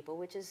it to people,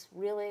 which is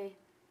really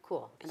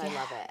cool, and I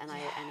love it. And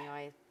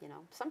I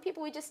some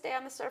people we just stay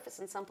on the surface,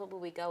 and some people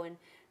we go and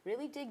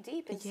really dig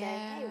deep and say,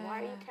 hey,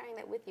 why are you carrying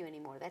that with you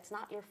anymore? That's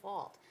not your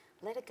fault.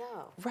 Let it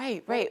go.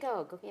 Right. Let it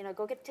go.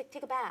 Go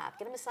take a bath,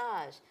 get a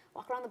massage,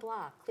 walk around the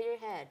block, clear your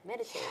head,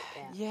 meditate.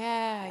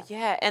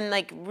 Yeah. And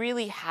like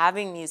really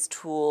having these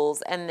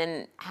tools, and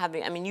then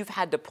you've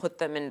had to put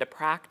them into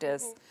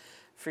practice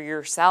for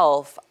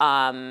yourself.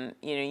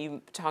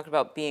 You talked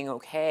about being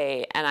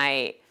okay,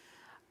 and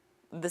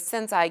the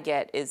sense I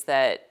get is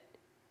that,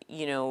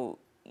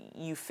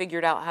 you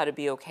figured out how to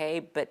be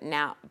okay, but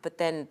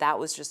then that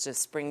was just a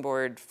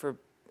springboard for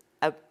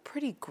a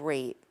pretty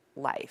great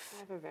life. I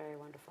have a very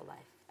wonderful life.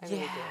 I really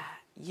do.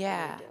 Yeah.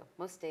 I really do.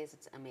 Most days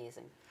it's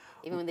amazing.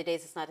 Even when the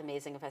days it's not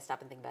amazing, if I stop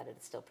and think about it,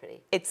 it's still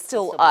pretty. It's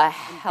still a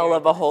hell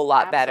of a whole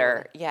lot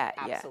better. Yeah.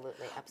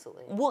 Absolutely.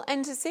 Well,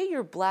 and to say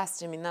you're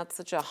blessed, that's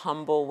such a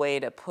humble way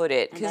to put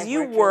it, because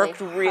you worked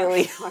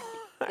really hard.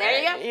 There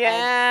you go.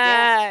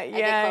 I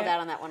get called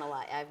out on that one a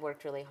lot. I've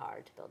worked really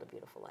hard to build a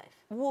beautiful life.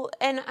 Well,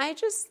 and I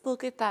just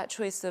look at that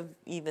choice of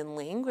even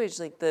language,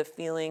 like the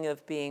feeling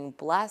of being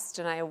blessed,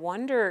 and I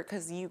wonder,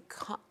 because you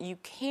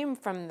came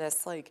from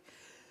this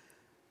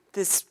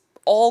this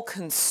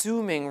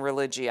all-consuming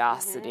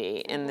religiosity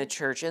in the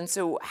church, and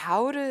so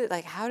how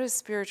does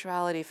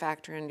spirituality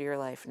factor into your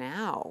life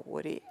now?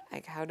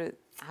 How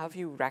have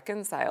you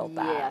reconciled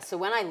that? Yeah. So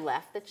when I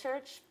left the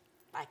church,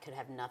 I could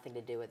have nothing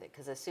to do with it,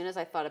 because as soon as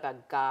I thought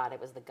about God, it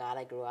was the God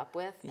I grew up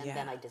with, and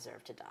then I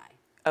deserved to die.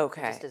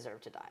 Okay. I just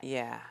deserved to die.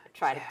 Yeah. I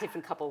tried a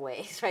different couple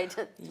ways, right, to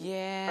hurt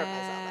myself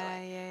that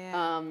way.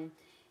 Yeah.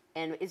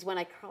 And it's when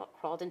I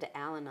crawled into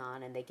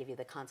Al-Anon, and they give you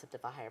the concept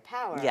of a higher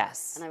power.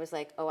 Yes. And I was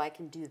like, oh, I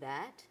can do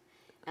that.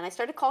 And I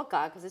started to call it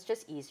God because it's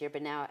just easier.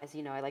 But now, as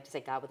you know, I like to say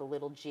God with a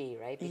little g,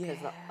 right? Because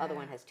the other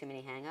one has too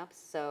many hang-ups.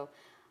 So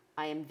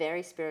I am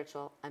very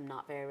spiritual. I'm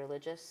not very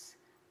religious.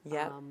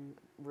 Yeah.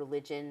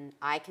 Religion,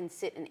 I can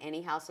sit in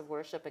any house of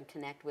worship and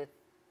connect with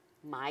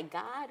my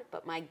God,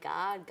 but my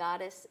God,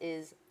 goddess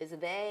is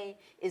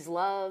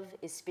love,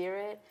 is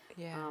spirit.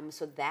 Yeah.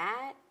 So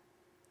that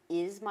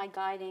is my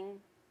guiding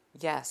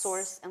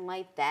source and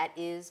light. That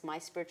is my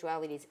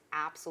spirituality, is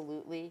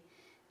absolutely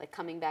like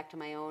coming back to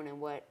my own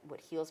and what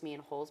heals me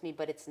and holds me.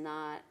 But it's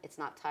not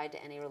tied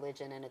to any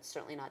religion, and it's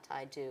certainly not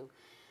tied to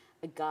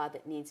a God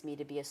that needs me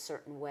to be a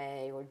certain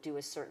way or do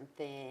a certain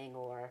thing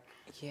or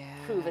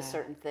prove a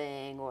certain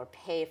thing or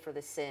pay for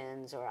the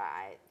sins, or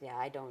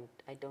I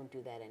don't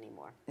do that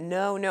anymore.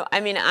 No. I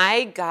mean,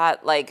 I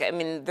got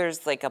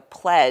there's like a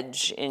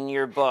pledge in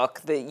your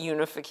book, the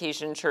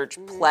Unification Church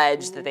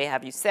pledge that they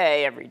have you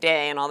say every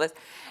day and all this.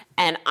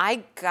 And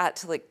I got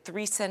to like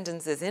 3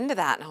 sentences into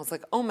that, and I was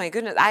like, "Oh my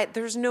goodness,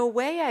 there's no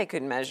way I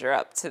could measure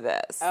up to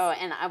this." Oh,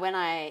 and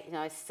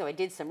so I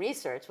did some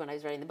research when I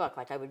was writing the book.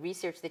 Like I would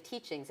research the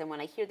teachings, and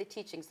when I hear the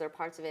teachings, there are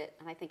parts of it,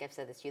 and I think I've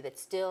said this to you, that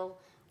still,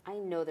 I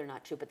know they're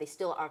not true, but they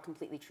still are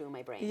completely true in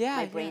my brain. Yeah,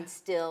 my brain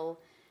still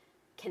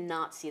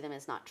cannot see them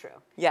as not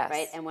true. Yes.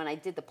 Right? And when I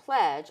did the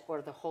pledge,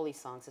 or the holy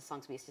songs, the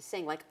songs we used to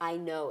sing, like I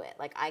know it.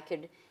 Like I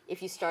could,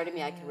 if you started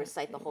me, I could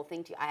recite the whole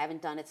thing to you. I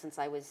haven't done it since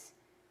I was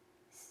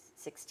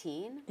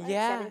 16, right?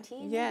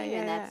 17, maybe?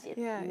 And that's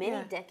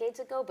many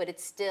decades ago, but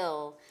it's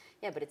still,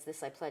 but it's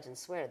this I pledge and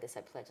swear, this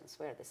I pledge and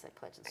swear, this I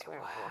pledge and swear.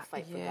 I will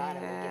fight for God, I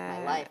will give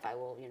my life, I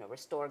will,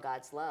 restore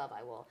God's love,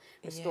 I will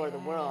restore the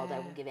world, I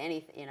will give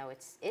anything,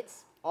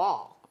 it's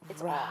all.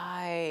 It's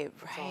right.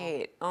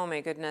 All. Oh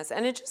my goodness.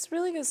 And it just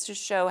really goes to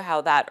show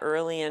how that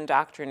early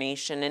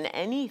indoctrination in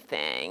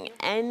anything,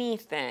 I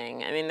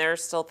mean, there are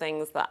still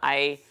things that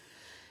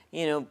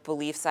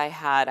beliefs I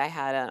had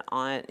an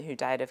aunt who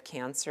died of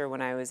cancer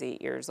when I was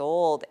 8 years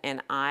old,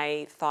 and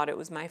I thought it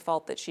was my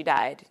fault that she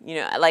died,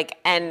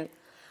 and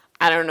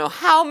I don't know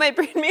how my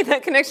brain made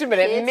that connection, but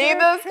it made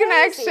those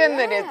connection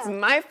that it's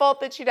my fault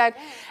that she died.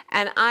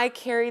 And I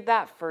carried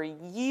that for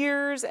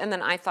years, and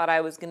then I thought I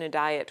was going to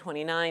die at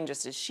 29,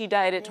 just as she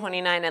died at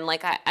 29. And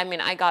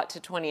I got to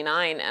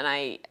 29, and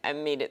I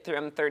made it through.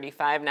 I'm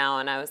 35 now,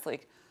 and I was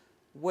like,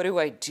 what do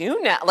I do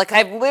now? Like,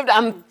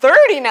 I'm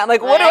 30 now.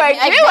 Like, what do I do?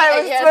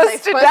 I was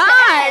supposed to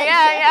die.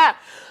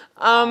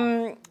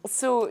 Yeah.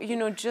 So,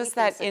 just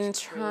that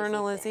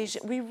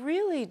internalization, we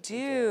really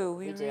do.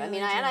 We do. I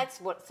mean, and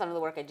that's what some of the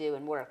work I do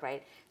in work,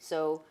 right?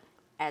 So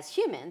as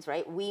humans,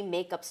 right, we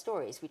make up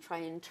stories. We try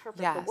and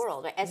interpret the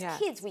world. Right? As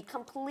kids, we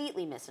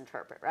completely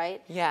misinterpret,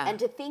 right? Yeah. And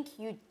to think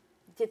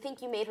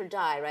you made her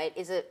die, right,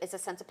 is a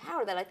sense of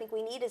power that I think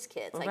we need as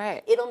kids.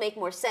 Like, it'll make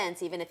more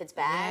sense even if it's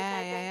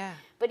bad. Yeah.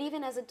 But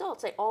even as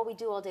adults, like, all we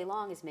do all day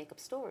long is make up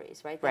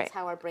stories, right? That's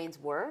how our brains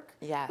work,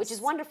 which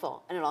is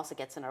wonderful, and it also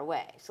gets in our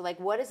way. So, like,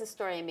 what is the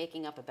story I'm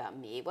making up about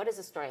me? What is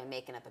the story I'm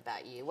making up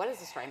about you? What is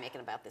the story I'm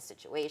making about this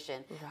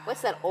situation?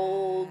 What's that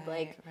old,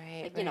 like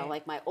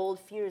my old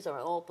fears or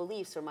old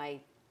beliefs or my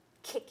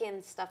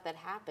kick-in stuff that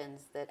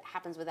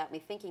happens without me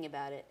thinking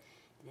about it?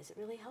 And is it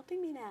really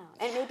helping me now?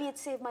 And maybe it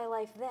saved my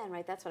life then,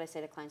 right? That's what I say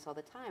to clients all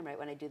the time, right?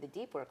 When I do the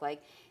deep work,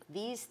 like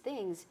these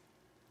things,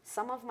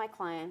 some of my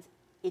clients,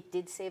 it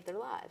did save their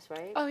lives,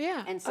 right? Oh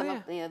yeah. And some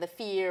of the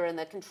fear and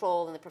the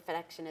control and the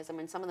perfectionism,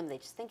 and some of them they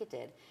just think it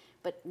did.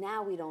 But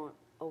now we don't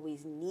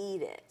always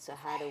need it. So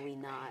how do we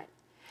not?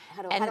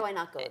 How do I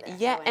not go there?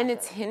 Yeah, and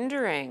it's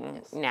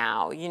hindering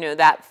now.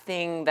 That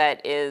thing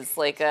that is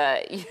like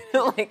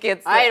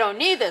it's. I don't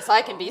need this.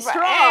 I can be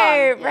strong.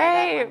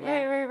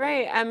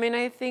 Right. I mean,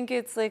 I think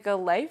it's like a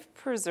life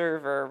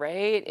preserver,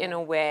 right, in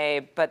a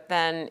way. But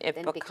then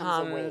it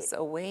becomes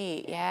a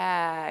weight.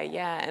 Yeah,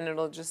 and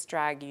it'll just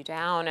drag you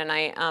down. And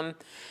I kind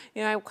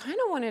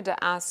of wanted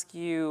to ask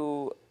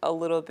you a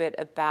little bit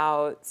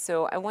about.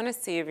 So I want to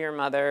save your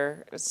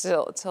mother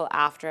till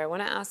after. I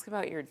want to ask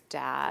about your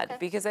dad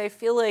because I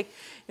feel like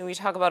we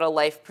talk about a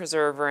life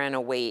preserver and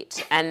a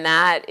weight, and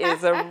that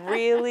is a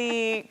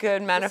really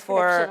good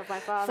metaphor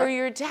for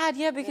your dad.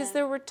 Yeah, because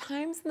there were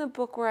times in the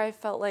book where I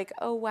felt like,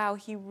 oh wow,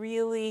 he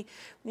really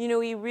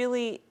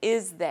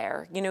is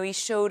there. He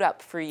showed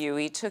up for you.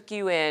 He took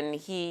you in.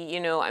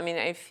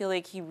 I feel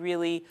like he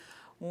really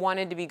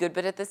wanted to be good,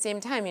 but at the same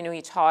time,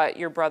 he taught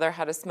your brother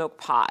how to smoke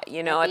pot,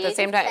 at the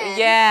same time.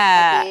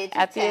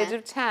 At the age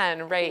of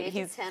 10, right?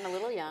 He's 10, a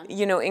little young.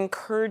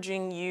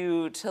 Encouraging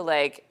you to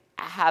like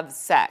have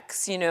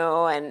sex, and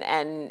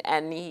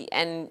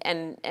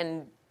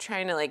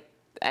trying to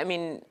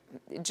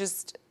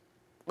just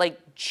like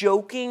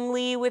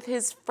jokingly with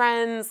his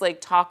friends,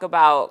 like talk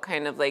about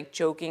kind of like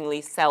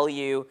jokingly sell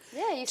you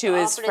to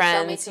his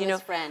friends. To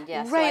his friend,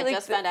 yes. Right, so I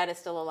just found out he's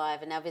still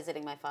alive and now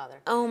visiting my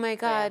father. Oh my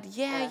God,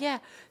 yeah.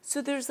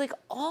 So there's like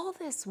all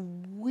this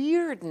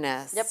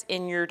weirdness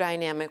in your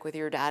dynamic with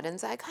your dad, and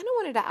so I kind of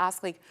wanted to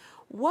ask, like,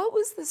 what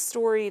was the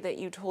story that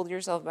you told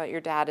yourself about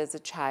your dad as a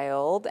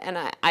child? And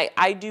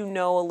I do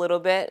know a little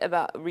bit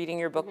about reading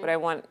your book, but I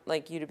want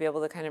like you to be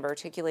able to kind of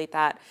articulate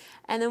that.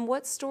 And then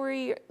what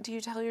story do you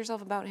tell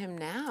yourself about him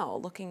now,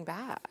 looking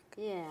back?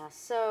 Yeah,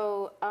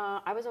 so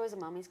I was always a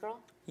mommy's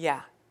girl.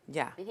 Yeah.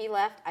 When he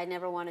left, I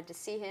never wanted to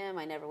see him.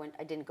 I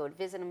didn't go to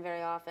visit him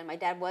very often. My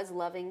dad was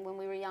loving when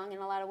we were young in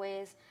a lot of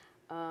ways,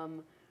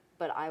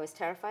 but I was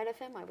terrified of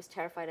him. I was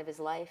terrified of his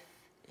life.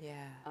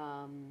 Yeah.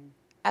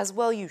 As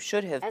well you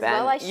should have As been.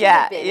 well I should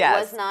have been.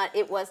 Yes.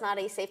 It was not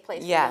a safe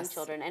place for young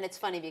children. And it's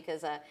funny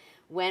because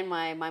when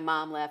my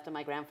mom left and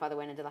my grandfather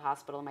went into the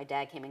hospital and my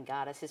dad came and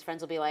got us, his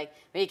friends will be like,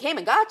 well, he came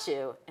and got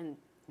you. And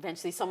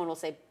eventually someone will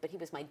say, but he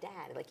was my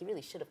dad. Like, he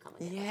really should have come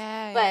and got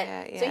us.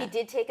 But so he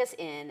did take us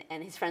in,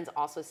 and his friends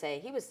also say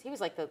he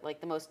was like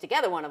the most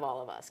together one of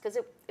all of us, because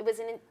it was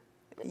the 70s,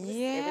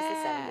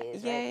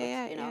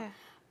 right? Which, you know.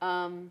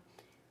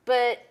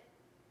 But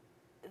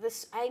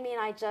this, I mean,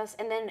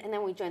 and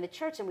then we joined the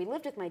church and we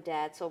lived with my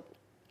dad. So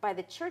by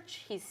the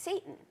church, he's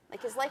Satan.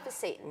 Like, his life is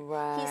Satan.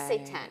 Right. He's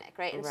satanic,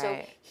 right? And so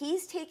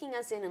he's taking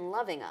us in and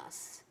loving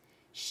us.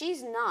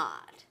 She's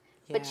not,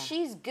 but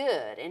she's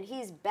good and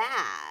he's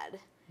bad.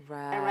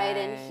 Right.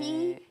 And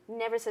he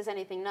never says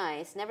anything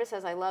nice, never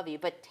says I love you,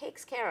 but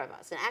takes care of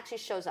us and actually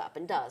shows up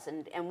and does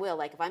and will.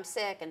 Like, if I'm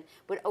sick, and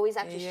would always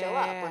actually show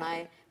up. When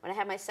I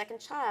had my second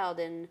child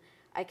and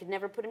I could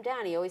never put him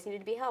down, he always needed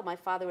to be held. My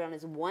father, on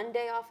his one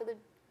day off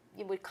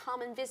he would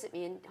come and visit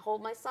me and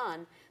hold my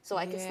son so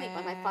I could sleep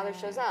when my father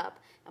shows up.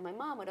 And my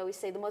mom would always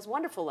say the most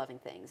wonderful, loving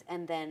things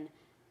and then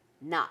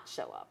not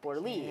show up or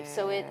leave.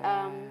 So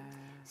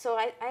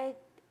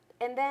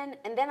And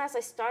then as I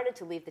started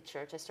to leave the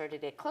church, I started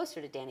to get closer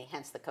to Danny,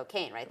 hence the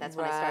cocaine, right? That's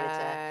when I started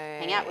to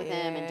hang out with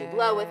him and do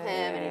blow with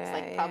him, and it's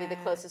like probably the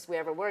closest we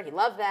ever were. He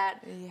loved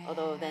that,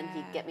 although then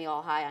he'd get me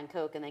all high on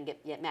coke and then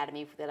get mad at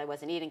me that I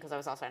wasn't eating because I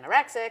was also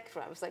anorexic. So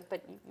I was like,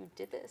 but you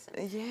did this.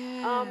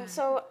 And,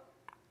 so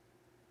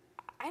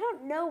I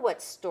don't know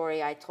what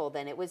story I told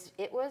then. It was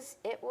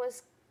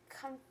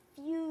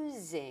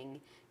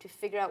confusing to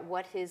figure out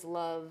what his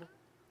love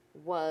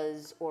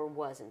was or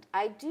wasn't.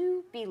 I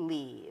do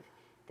believe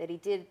that he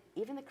did,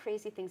 even the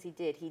crazy things he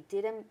did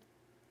them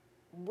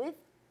with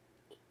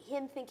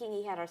him thinking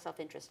he had our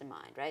self-interest in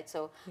mind, right?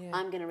 So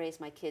I'm going to raise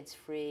my kids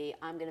free.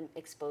 I'm going to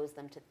expose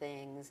them to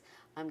things.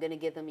 I'm going to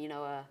give them,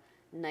 a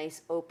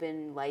nice,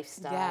 open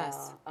lifestyle.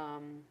 Yes.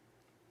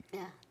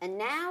 And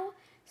now,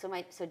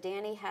 so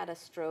Danny had a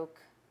stroke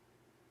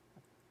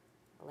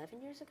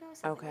 11 years ago,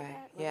 something like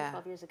that. 11,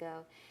 12 years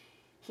ago.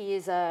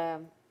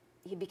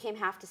 He became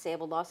half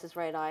disabled, lost his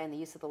right eye and the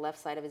use of the left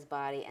side of his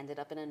body, ended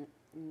up in an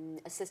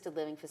assisted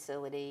living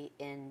facility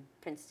in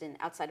Princeton,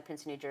 outside of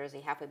Princeton, New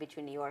Jersey, halfway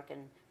between New York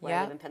and where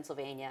I live in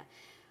Pennsylvania.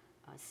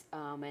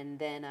 And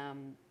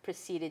then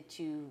proceeded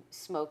to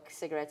smoke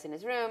cigarettes in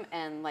his room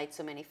and light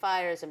so many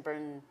fires and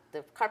burn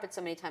the carpet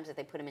so many times that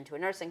they put him into a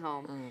nursing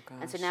home. Oh, gosh.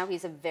 And so now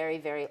he's a very,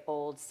 very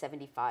old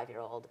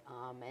 75-year-old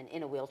and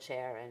in a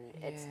wheelchair, and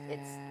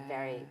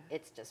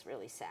it's just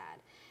really sad.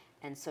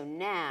 And so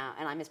now,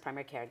 and I'm his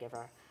primary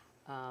caregiver.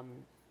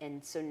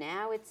 And so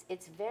now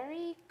it's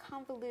very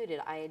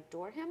convoluted. I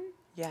adore him.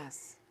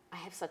 Yes. I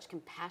have such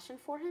compassion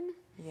for him.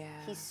 Yeah.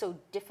 He's so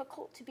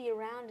difficult to be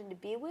around and to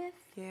be with.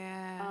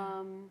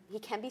 Yeah. He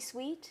can be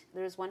sweet.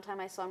 There was one time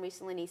I saw him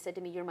recently and he said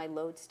to me, "You're my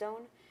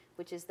lodestone,"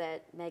 which is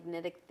that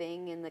magnetic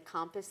thing in the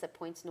compass that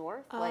points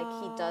north, like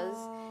he does.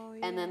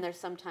 Yeah. And then there's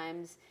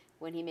sometimes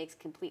when he makes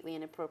completely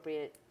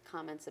inappropriate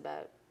comments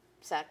about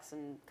sex,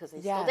 and because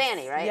he's still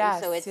Danny, right?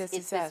 Yes. And so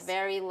it's this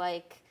very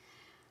like,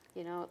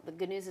 the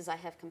good news is I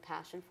have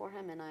compassion for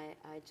him, and my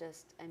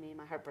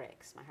heart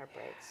breaks. My heart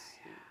breaks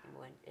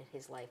when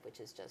his life, which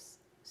is just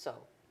so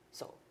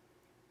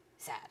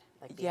sad.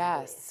 Like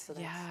yes, so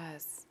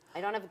yes.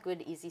 I don't have a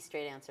good, easy,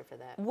 straight answer for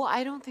that. Well,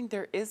 I don't think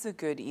there is a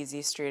good,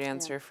 easy, straight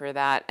answer for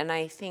that. And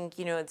I think,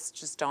 it's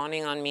just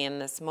dawning on me in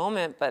this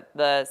moment, but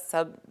the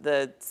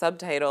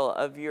subtitle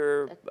of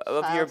your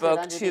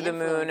book, To the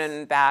Moon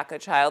and Back, A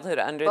Childhood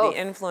Under the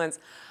Influence,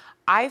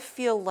 I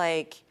feel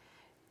like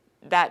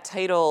that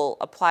title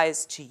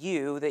applies to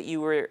you, that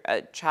you were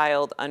a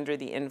child under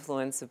the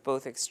influence of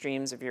both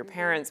extremes of your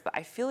parents, but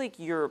I feel like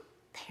your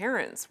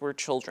parents were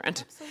children.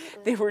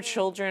 Absolutely. They were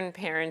children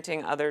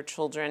parenting other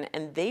children,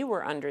 and they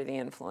were under the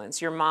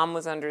influence. Your mom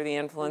was under the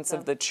influence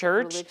of the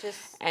church,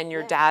 and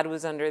your dad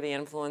was under the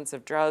influence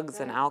of drugs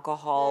and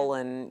alcohol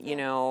and,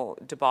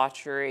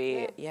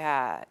 debauchery.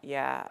 I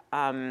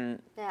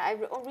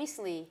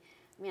recently,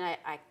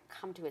 I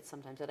come to it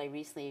sometimes, that I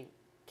recently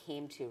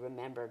came to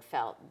remember and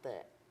felt the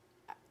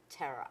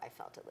terror I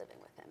felt at living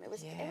with him. It was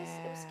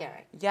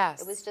scary.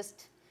 Yes. It was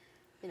just,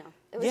 it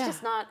was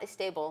just not a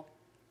stable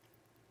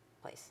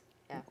place.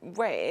 Yeah.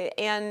 Right,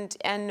 and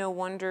no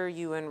wonder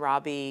you and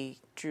Robbie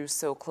drew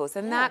so close,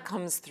 and that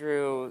comes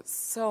through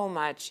so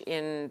much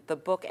in the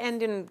book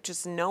and in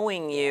just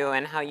knowing you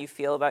and how you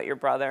feel about your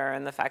brother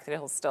and the fact that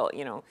he'll still,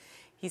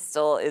 he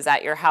still is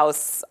at your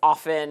house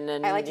often.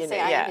 And I like to say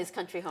I am his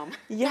country home.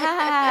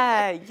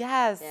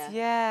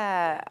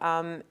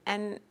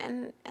 And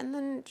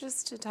then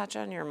just to touch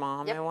on your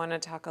mom, I want to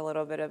talk a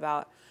little bit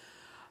about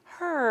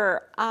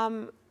her.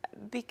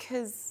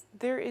 Because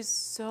there is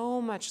so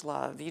much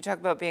love. You talk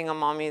about being a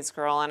mommy's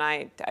girl, and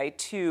I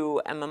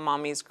too am a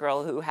mommy's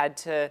girl who had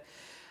to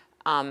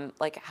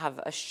have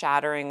a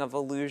shattering of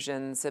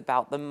illusions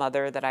about the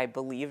mother that I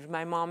believed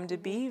my mom to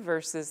be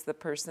versus the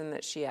person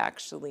that she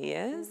actually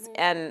is.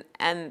 And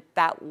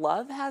that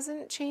love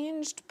hasn't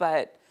changed,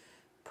 but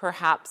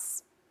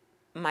perhaps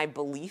my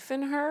belief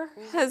in her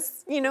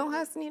has,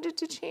 has needed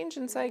to change.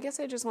 And so I guess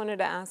I just wanted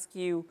to ask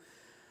you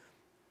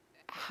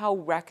how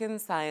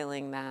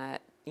reconciling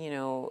that,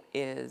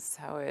 is,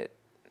 how it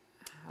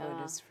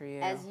is for you.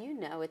 As you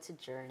know, it's a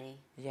journey.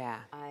 Yeah.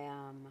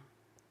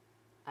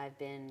 I've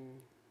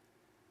been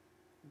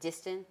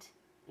distant,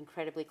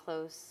 incredibly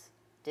close,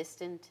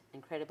 distant,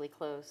 incredibly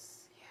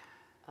close.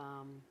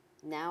 Yeah.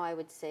 Now I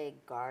would say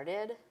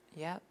guarded.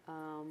 Yep.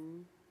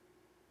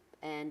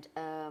 And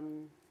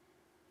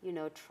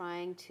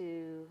trying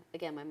to,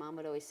 again, my mom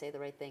would always say the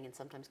right thing and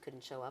sometimes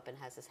couldn't show up, and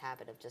has this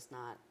habit of just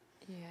not,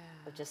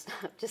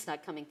 just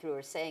not coming through,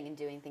 or saying and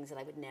doing things that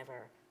I would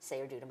never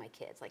say or do to my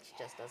kids. Like, she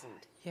just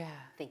doesn't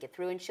think it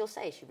through, and she'll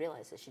say she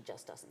realizes she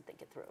just doesn't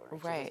think it through, or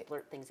she'll just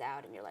blurt things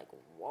out, and you're like,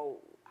 whoa.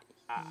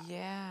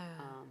 Yeah.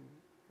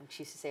 And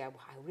she used to say, I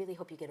really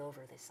hope you get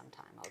over this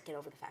sometime. I'll get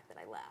over the fact that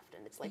I left.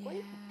 And it's like, what do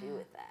you do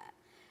with that?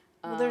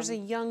 Well, there's a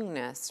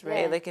youngness,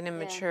 right? Like an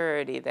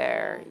immaturity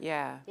there.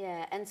 Yeah.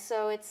 Yeah. And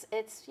so it's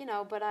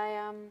but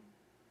I,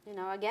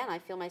 again, I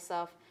feel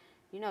myself,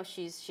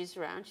 she's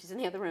around. She's in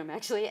the other room,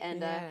 actually.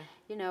 And,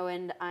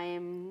 and I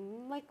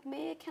am like,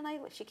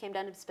 she came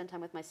down to spend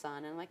time with my son.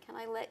 And I'm like, can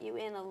I let you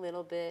in a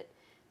little bit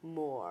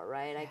more,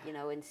 right?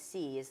 Yeah. And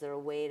see, is there a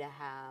way to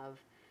have,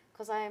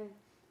 because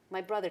my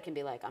brother can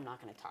be like, I'm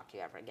not going to talk to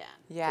you ever again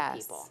to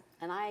people.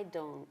 And I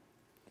don't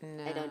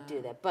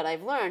do that. But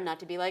I've learned not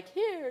to be like,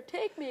 here,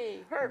 take me,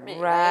 hurt me,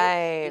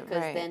 right?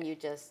 Because then you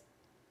just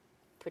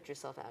put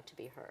yourself out to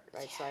be hurt,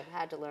 right? Yeah. So I've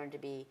had to learn to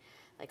be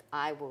like,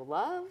 I will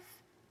love,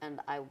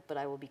 but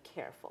I will be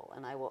careful.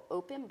 And I will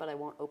open, but I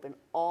won't open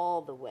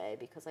all the way,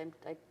 because I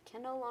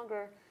can no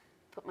longer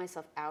put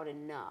myself out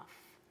enough.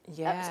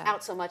 Yeah.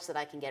 Out so much that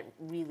I can get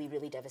really,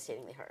 really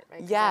devastatingly hurt,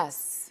 right?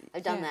 Yes.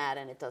 I've done that,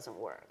 and it doesn't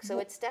work. So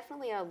it's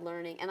definitely a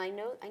learning, and I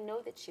know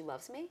that she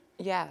loves me.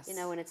 Yes.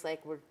 And it's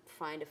like we're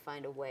trying to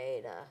find a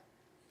way to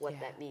what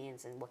that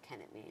means and what can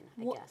it mean,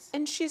 I guess.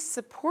 And she's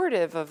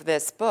supportive of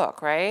this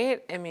book,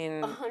 right? I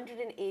mean,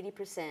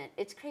 180%.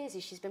 It's crazy.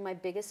 She's been my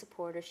biggest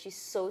supporter. She's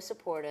so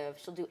supportive.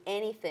 She'll do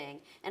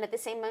anything. And at the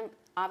same time,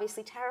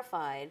 obviously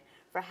terrified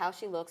for how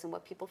she looks and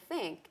what people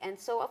think. And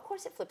so, of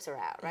course, it flips her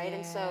out, right?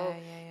 And so,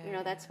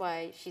 that's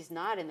why she's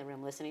not in the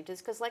room listening to this,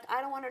 because, like, I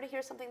don't want her to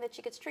hear something that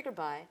she gets triggered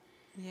by.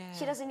 Yeah.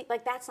 She doesn't,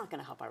 like, that's not going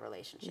to help our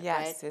relationship, yes,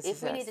 right? Yes,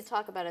 if we need to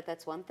talk about it,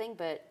 that's one thing,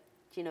 but,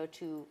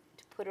 to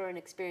put her in an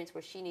experience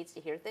where she needs to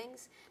hear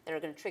things that are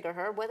going to trigger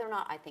her, whether or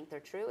not I think they're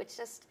true, it's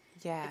just,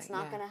 it's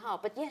not going to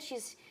help. But yeah,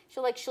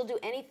 she'll do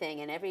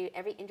anything. And every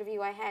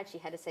interview I had, she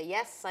had to say,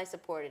 yes, I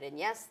support it, and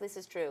yes, this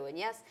is true, and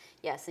yes,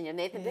 and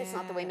Nathan, this is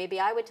not the way maybe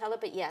I would tell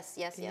it, but yes,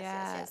 right?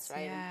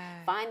 Yeah.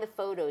 And find the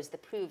photos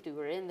that proved we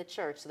were in the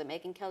church so that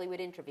Megyn Kelly would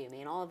interview me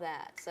and all of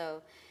that.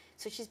 So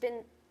she's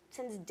been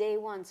since day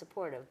one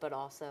supportive, but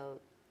also,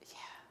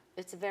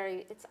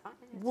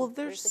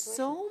 there's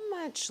so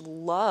much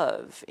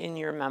love in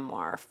your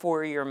memoir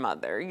for your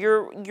mother.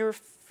 Your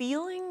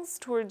feelings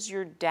towards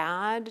your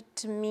dad,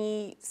 to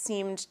me,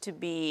 seemed to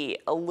be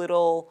a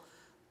little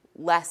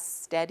less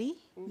steady,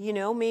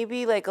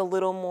 maybe like a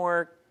little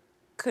more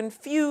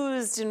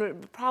confused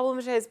and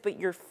problematized, but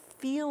your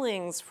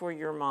feelings for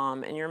your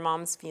mom and your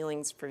mom's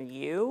feelings for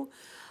you,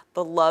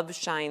 the love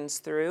shines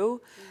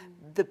through.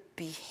 The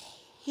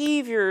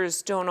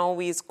behaviors don't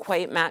always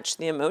quite match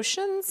the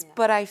emotions,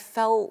 but I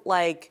felt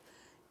like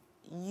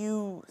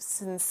you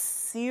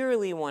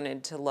sincerely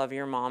wanted to love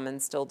your mom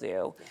and still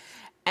do. Yeah.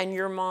 And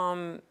your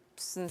mom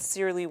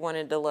sincerely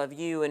wanted to love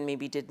you and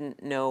maybe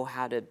didn't know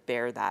how to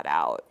bear that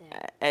out.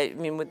 Yeah. I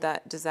mean,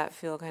 does that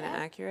feel kind of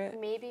accurate?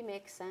 Maybe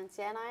makes sense.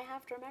 Yeah, and I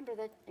have to remember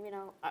that,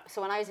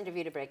 so when I was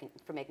interviewed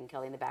for Megyn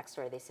Kelly, in the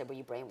backstory, they said, were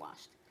you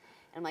brainwashed?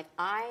 And I'm like,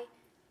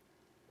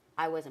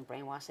 I wasn't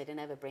brainwashed. I didn't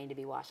have a brain to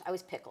be washed. I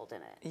was pickled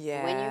in it.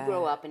 Yeah. When you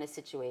grow up in a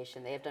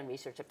situation, they have done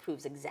research that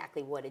proves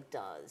exactly what it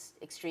does.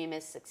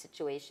 Extremist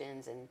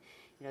situations and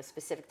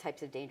specific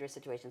types of dangerous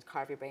situations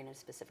carve your brain in a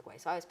specific way.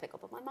 So I was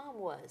pickled, but my mom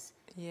was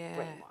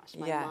brainwashed.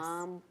 My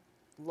mom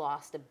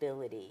lost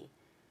ability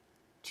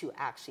to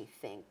actually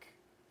think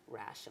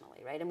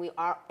rationally, right? And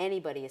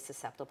anybody is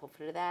susceptible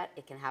to that.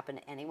 It can happen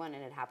to anyone,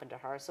 and it happened to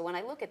her. So when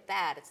I look at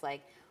that, it's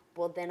like,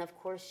 well, then of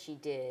course she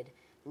did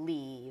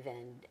leave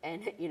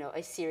and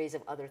a series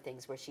of other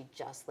things where she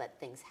just let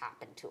things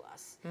happen to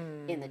us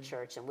in the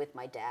church and with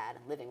my dad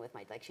and living with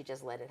she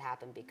just let it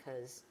happen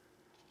because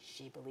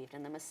she believed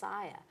in the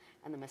Messiah,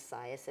 and the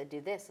Messiah said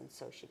do this, and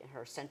so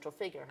her central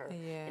figure,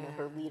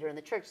 her leader in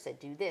the church said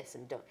do this,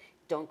 and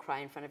don't cry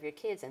in front of your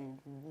kids, and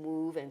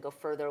move and go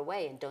further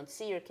away, and don't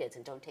see your kids,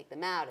 and don't take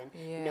them out. And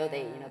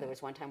there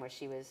was one time where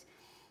she was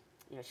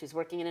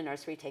working in a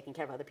nursery taking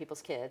care of other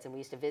people's kids, and we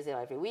used to visit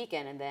every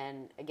weekend. And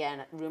then,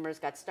 again, rumors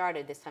got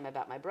started, this time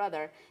about my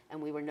brother,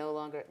 and we were no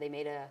longer, they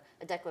made a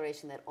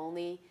declaration that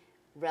only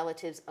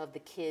relatives of the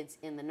kids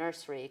in the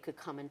nursery could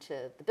come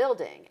into the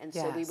building. And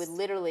so we would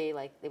literally,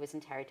 it was in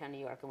Tarrytown, New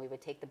York, and we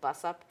would take the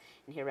bus up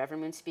and hear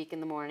Reverend Moon speak in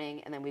the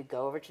morning, and then we'd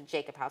go over to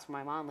Jacob House where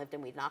my mom lived,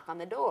 and we'd knock on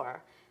the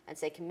door and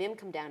say, can Mim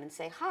come down and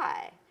say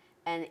hi?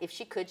 And if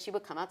she could, she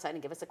would come outside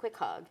and give us a quick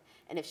hug.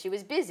 And if she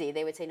was busy,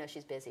 they would say, no,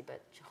 she's busy,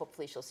 but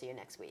hopefully she'll see you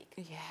next week.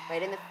 Yeah.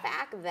 Right? And the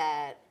fact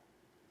that,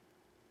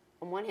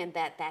 on one hand,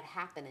 that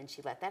happened and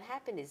she let that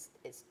happen is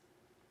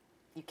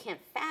you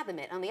can't fathom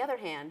it. On the other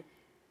hand,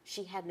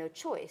 she had no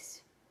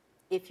choice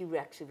if you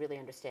actually really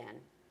understand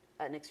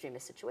an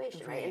extremist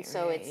situation, right? And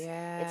so it's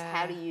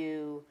how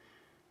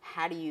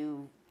do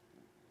you,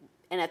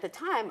 and at the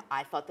time,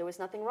 I thought there was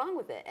nothing wrong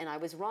with it, and I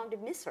was wrong to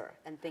miss her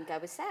and think I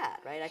was sad,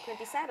 right? I couldn't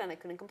be sad and I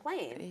couldn't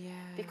complain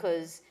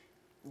because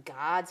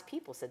God's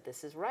people said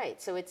this is right.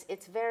 So it's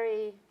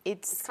very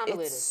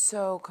convoluted. It's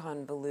so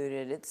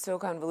convoluted. It's so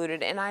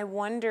convoluted, and I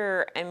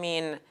wonder. I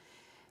mean,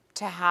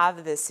 to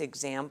have this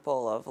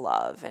example of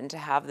love and to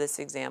have this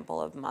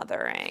example of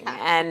mothering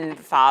and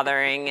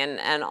fathering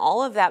and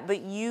all of that,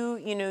 but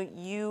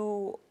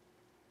you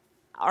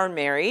are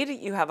married.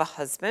 You have a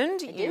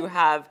husband. You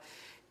have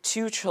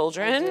 2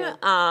 children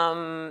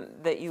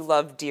that you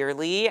love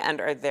dearly and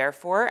are there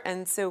for.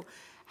 And so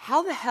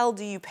how the hell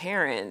do you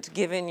parent,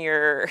 given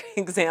your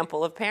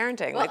example of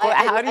parenting? Well,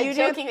 how do you I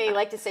jokingly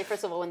like to say,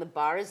 first of all, when the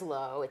bar is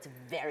low, it's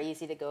very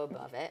easy to go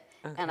above it.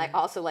 Okay. And I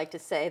also like to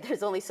say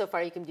there's only so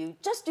far you can do.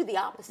 Just do the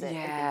opposite.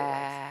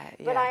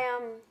 But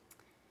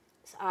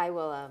I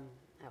will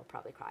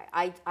probably cry.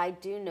 I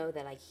do know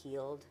that I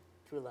healed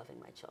through loving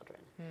my children,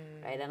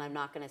 right? And I'm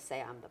not going to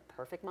say I'm the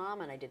perfect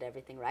mom and I did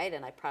everything right,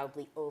 and I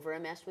probably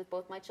over-enmeshed with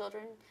both my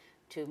children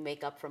to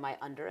make up for my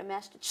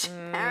under-enmeshed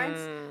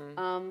parents.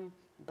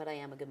 But I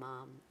am a good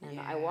mom, and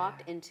I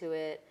walked into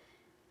it.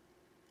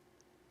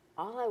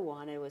 All I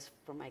wanted was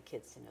for my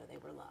kids to know they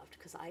were loved,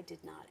 because I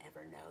did not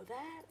ever know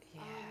that.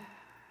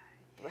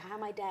 How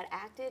my dad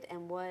acted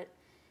and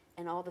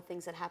all the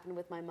things that happened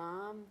with my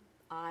mom,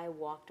 I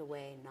walked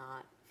away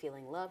not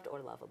feeling loved or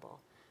lovable.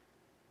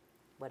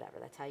 Whatever,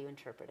 that's how you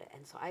interpret it.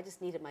 And so I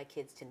just needed my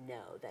kids to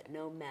know that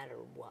no matter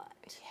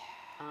what.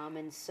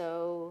 And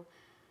so,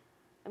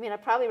 I mean, I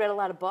probably read a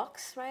lot of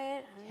books,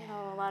 right? You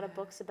know, a lot of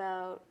books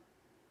about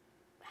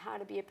how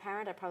to be a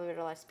parent. I probably read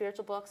a lot of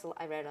spiritual books.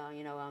 I read,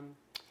 I'm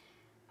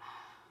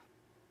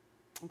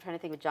trying to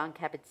think of John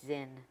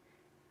Kabat-Zinn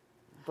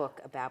book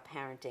about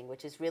parenting,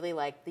 which is really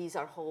like, these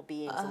are whole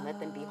beings and let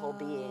them be whole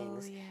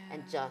beings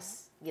and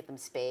just give them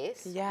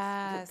space.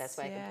 Yes. That's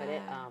the way I can put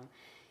it. And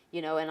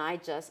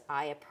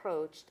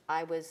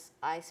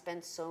I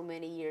spent so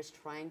many years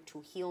trying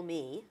to heal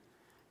me.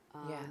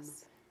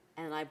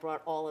 And I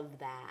brought all of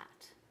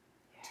that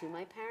to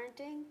my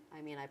parenting.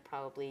 I mean, I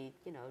probably,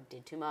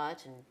 did too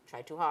much and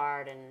tried too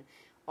hard and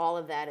all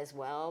of that as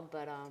well.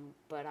 But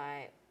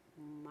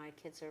my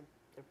kids are,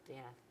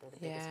 they're the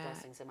biggest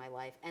blessings in my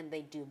life. And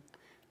they do,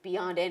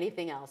 beyond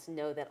anything else,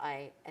 know that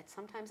and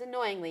sometimes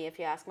annoyingly, if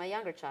you ask my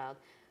younger child,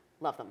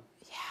 love them.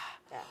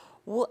 Yeah.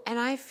 Well, and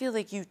I feel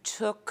like you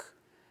took,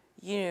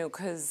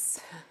 because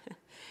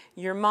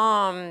your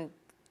mom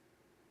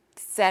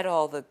said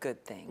all the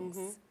good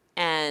things.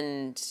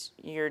 And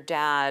your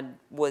dad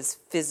was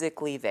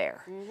physically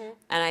there.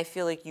 And I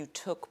feel like you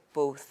took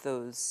both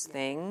those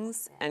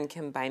things and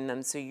combined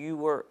them. So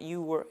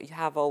you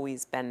have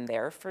always been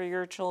there for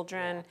your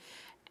children,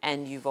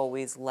 and you've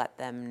always let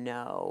them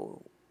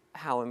know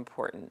how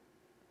important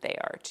they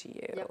are to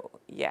you.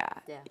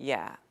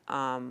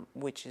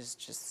 Which is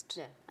just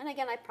And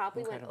again, I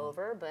probably went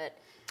over, but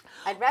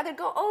I'd rather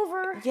go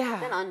over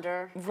than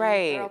under.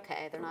 Right. They're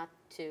okay. They're not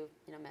too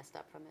messed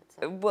up from it.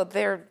 So. Well,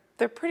 they're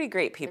pretty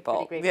great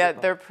people.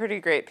 They're pretty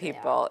great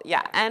people.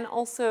 And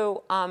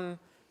also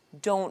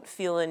don't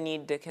feel a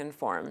need to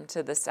conform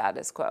to the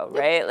status quo,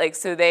 right? Like,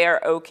 so they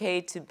are okay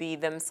to be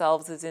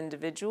themselves as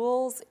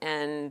individuals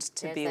and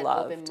to be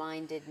loved. There's that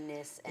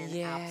open-mindedness and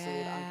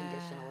absolute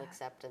unconditional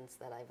acceptance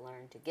that I've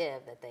learned to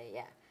give. That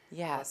they,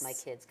 let my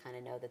kids kind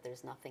of know that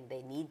there's nothing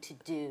they need to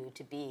do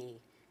to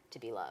be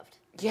loved.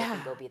 They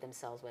can go be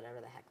themselves, whatever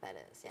the heck that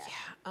is.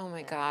 Oh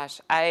my gosh.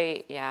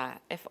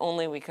 If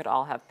only we could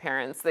all have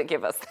parents that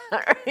give us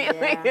that. Right?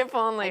 Like, if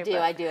only. I do.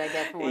 I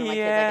get from one of my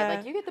kids. I get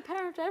like, you get the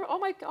parent. All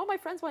my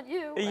friends want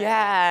you. Right?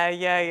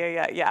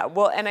 Yeah.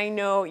 Well, and I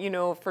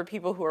know, for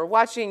people who are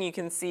watching, you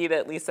can see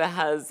that Lisa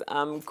has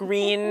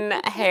green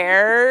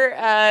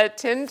hair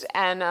tint,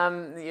 and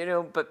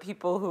but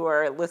people who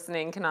are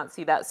listening cannot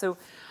see that. So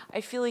I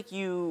feel like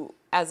you,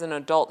 as an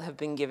adult, have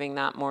been giving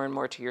that more and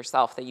more to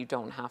yourself, that you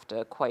don't have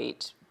to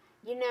quite.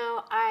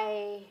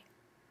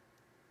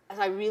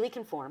 I really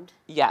conformed.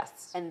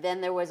 Yes. And then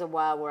there was a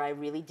while where I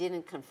really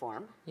didn't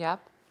conform. Yep.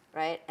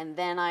 Right? And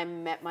then I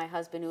met my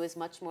husband, who was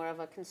much more of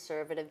a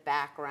conservative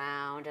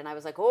background, and I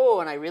was like,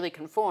 and I really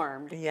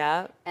conformed.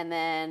 Yeah. And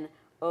then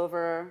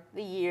over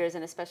the years,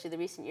 and especially the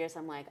recent years,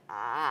 I'm like,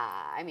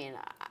 I'm me,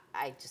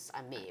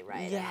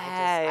 right?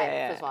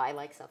 First of all, I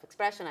like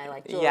self-expression. I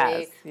like jewelry.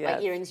 Yes. My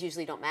earrings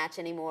usually don't match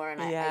anymore,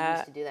 and I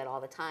used to do that all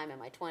the time in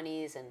my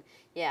 20s. And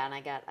and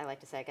I like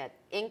to say I got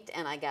inked,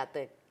 and I got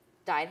the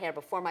dyed hair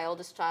before my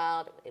oldest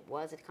child. It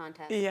was a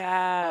contest.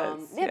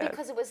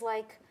 Because it was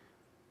like,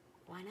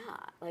 why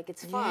not? Like,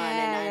 it's fun,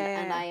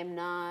 and I'm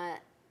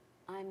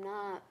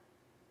not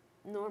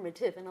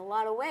normative in a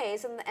lot of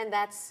ways, and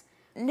that's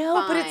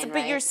No, fine,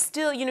 but you're right?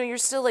 still, you're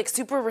still like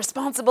super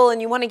responsible and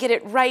you want to get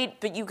it right,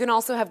 but you can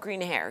also have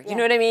green hair. You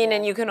know what I mean?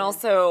 And you can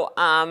also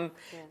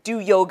do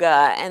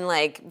yoga and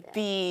like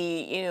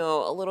be,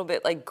 a little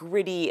bit like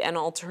gritty and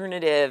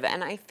alternative.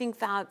 And I think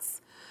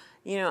that's,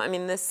 I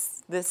mean,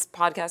 this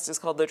podcast is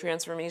called the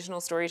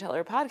Transformational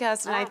Storyteller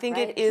Podcast, and I think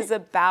it is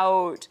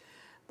about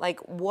like,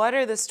 what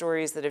are the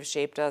stories that have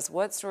shaped us?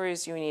 What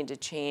stories do we need to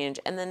change?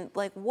 And then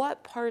like,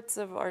 what parts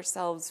of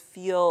ourselves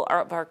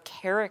of our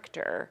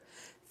character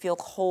feel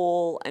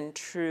whole and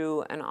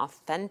true and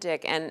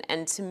authentic.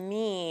 And to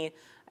me,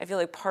 I feel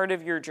like part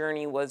of your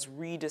journey was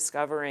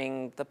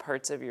rediscovering the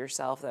parts of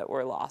yourself that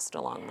were lost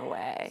along the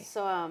way.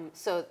 So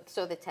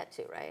the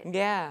tattoo, right?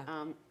 Yeah.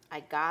 I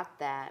got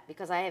that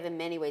because I have in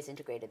many ways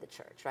integrated the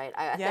church, right?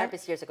 A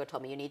therapist years ago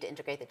told me you need to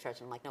integrate the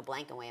church, and I'm like, no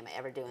blanking way am I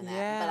ever doing that.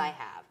 Yeah. But I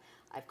have.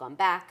 I've gone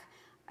back.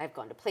 I've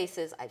gone to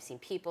places. I've seen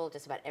people.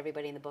 Just about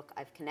everybody in the book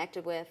I've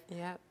connected with.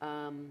 Yeah.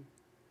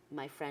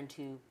 My friend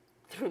who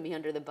threw me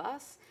under the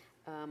bus.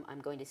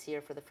 I'm going to see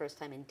her for the first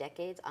time in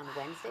decades on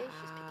Wednesday.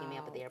 She's picking me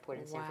up at the airport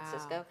in San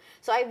Francisco.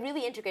 So I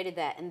really integrated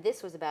that, and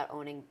this was about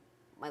owning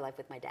my life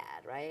with my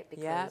dad, right?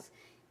 Because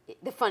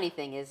the funny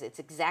thing is, it's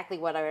exactly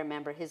what I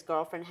remember his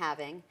girlfriend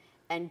having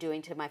and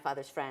doing to my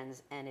father's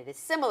friends, and it is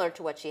similar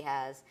to what she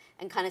has,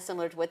 and kind of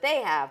similar to what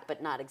they have,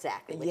 but not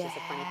exactly, which is the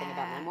funny thing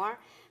about memoir.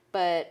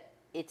 But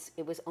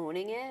it was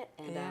owning it,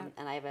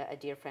 and I have a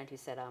dear friend who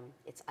said,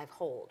 I've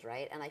holed,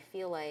 right? And I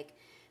feel like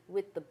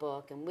with the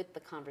book and with the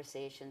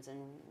conversations and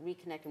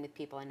reconnecting with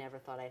people I never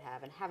thought I'd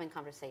have and having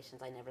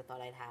conversations I never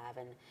thought I'd have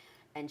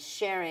and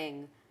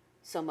sharing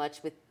so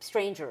much with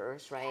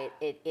strangers, right?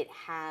 It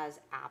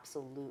has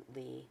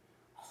absolutely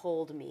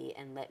hold me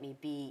and let me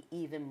be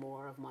even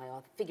more of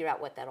figure out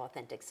what that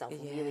authentic self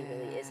really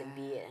is and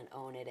be it and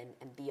own it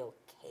and be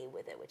okay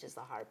with it, which is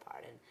the hard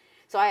part. And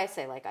so I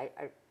say, like,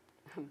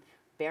 I'm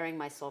bearing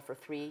my soul for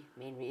three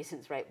main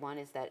reasons, right? One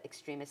is that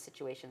extremist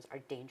situations are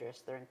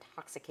dangerous. They're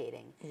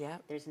intoxicating. Yeah.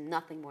 There's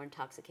nothing more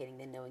intoxicating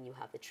than knowing you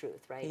have the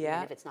truth, right? Yeah.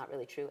 Even if it's not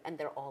really true. And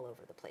they're all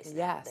over the place now.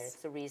 Yes. There's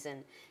the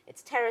reason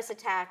it's terrorist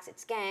attacks,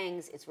 it's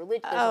gangs, it's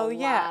religion. There's Oh, a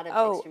yeah. lot of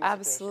Oh, extreme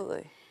absolutely.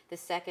 situations. The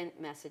second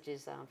message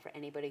is for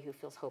anybody who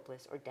feels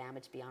hopeless or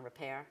damaged beyond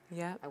repair.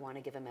 Yeah. I want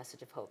to give a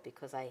message of hope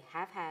because I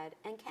have had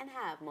and can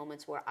have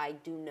moments where I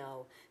do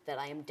know that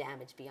I am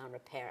damaged beyond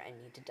repair and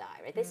need to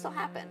die, right? They still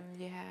happen.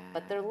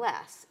 But they're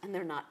less and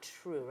they're not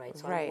true, right?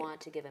 So I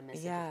want to give a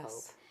message of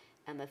hope.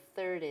 And the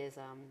third is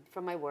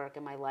from my work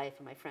and my life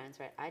and my friends,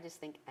 right? I just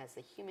think as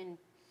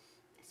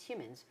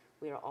humans,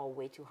 we are all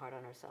way too hard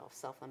on ourselves,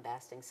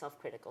 self-lambasting,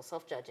 self-critical,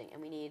 self-judging,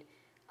 and we need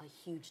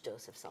a huge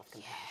dose of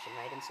self-compassion,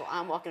 right? And so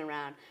I'm walking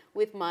around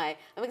with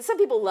some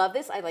people love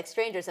this. I like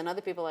strangers, and other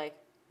people are like,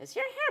 is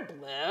your hair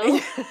blue?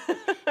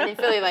 And in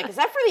Philly, like, is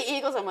that for the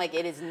Eagles? I'm like,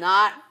 it is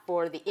not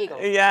for the Eagles.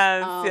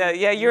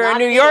 Yes, you're a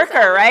New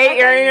Yorker, right?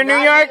 You're a New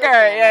Yorker.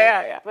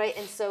 Yeah. Right,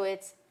 and so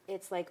it's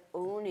like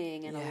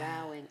owning and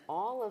allowing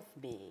all of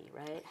me,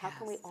 right? How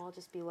can we all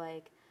just be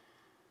like,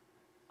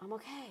 I'm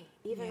okay,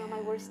 even on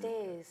my worst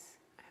days.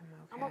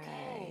 I'm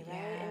okay,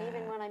 right? And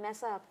even when I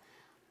mess up,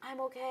 I'm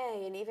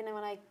okay. And even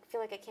when I feel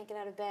like I can't get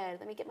out of bed,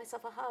 let me get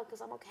myself a hug because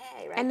I'm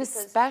okay, right? And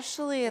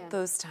especially at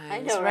those times,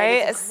 I know,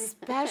 right?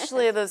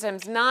 Especially at those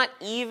times. Not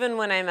even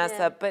when I mess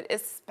up, but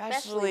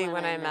especially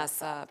when I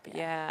mess up.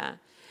 Yeah.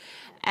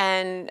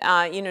 And,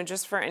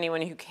 just for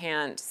anyone who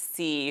can't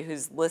see,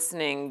 who's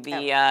listening,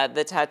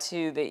 the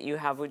tattoo that you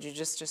have, would you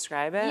just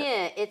describe it?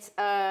 Yeah, it's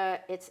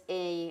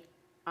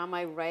on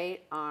my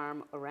right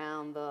arm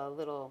around the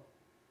little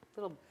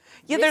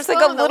there's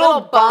like a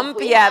little bump.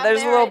 Yeah,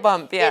 there's a little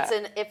bump. Yeah.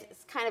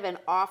 It's kind of an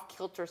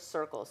off-kilter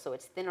circle, so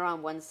it's thinner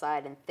on one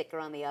side and thicker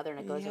on the other, and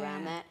it goes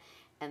around that.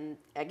 And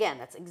again,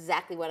 that's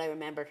exactly what I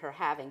remembered her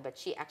having, but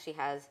she actually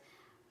has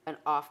an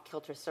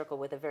off-kilter circle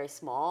with a very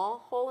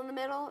small hole in the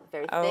middle,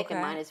 very thick,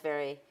 and mine is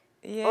very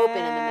open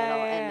in the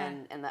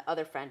middle, and the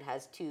other friend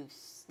has two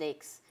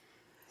snakes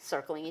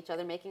circling each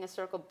other, making a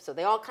circle. So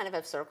they all kind of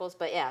have circles,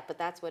 but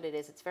that's what it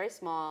is. It's very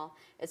small.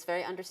 It's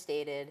very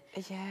understated.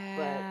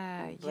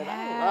 Yeah, but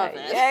I love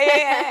it.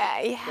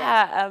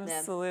 Yeah,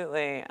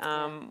 absolutely.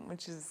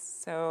 Which is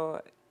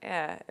so,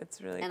 it's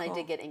really cool. And I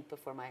did get ink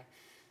before my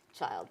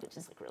child, which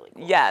is like really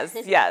cool. Yes.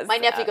 My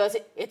nephew goes,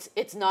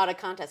 it's not a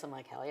contest. I'm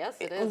like, hell yes,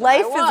 it is.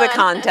 Life is a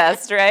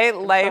contest, right?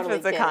 Life totally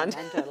is a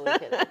contest. I'm totally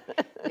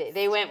kidding.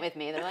 They went with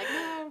me. They're like,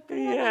 no.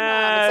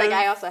 It's like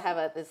I also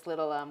have this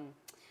little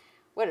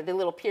the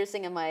little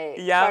piercing in my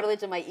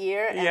cartilage in my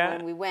ear. And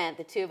when we went,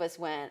 the two of us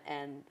went,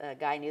 and the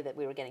guy knew that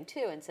we were getting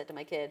two and said to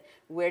my kid,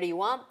 where do you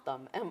want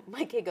them? And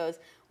my kid goes,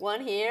 one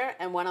here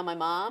and one on my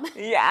mom.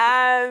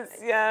 Yes.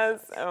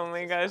 Oh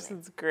my gosh,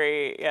 that's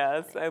great.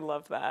 Yes, I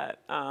love that.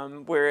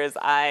 Whereas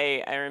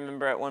I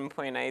remember at one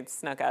point I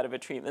snuck out of a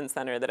treatment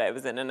center that I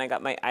was in, and I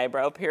got my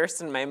eyebrow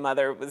pierced, and my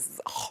mother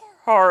was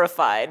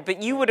horrified.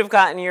 But you would have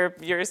gotten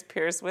yours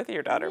pierced with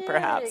your daughter,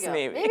 perhaps,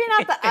 maybe. Maybe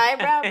not the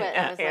eyebrow, but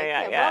I was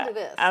like, we'll do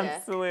this.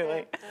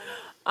 Absolutely.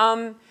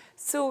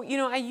 So,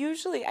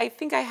 I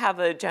think I have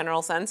a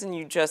general sense, and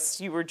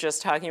you were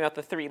just talking about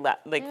the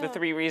the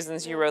three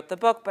reasons you wrote the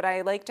book, but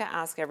I like to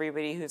ask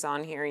everybody who's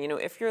on here,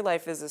 if your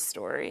life is a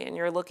story and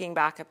you're looking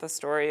back at the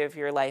story of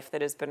your life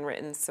that has been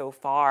written so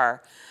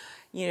far,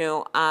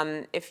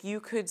 if you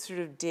could sort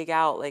of dig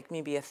out like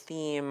maybe a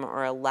theme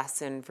or a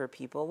lesson for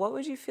people, what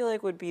would you feel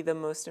like would be the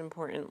most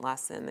important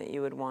lesson that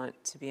you would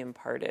want to be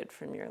imparted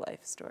from your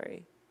life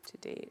story to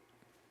date?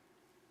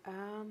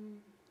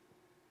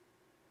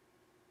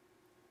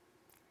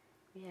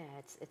 Yeah,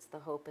 it's the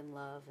hope and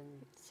love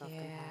and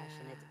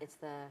self-compassion. It's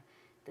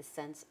the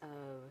sense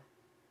of,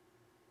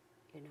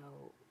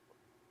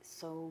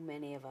 so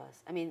many of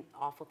us. I mean,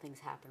 awful things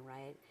happen,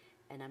 right?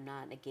 And I'm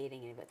not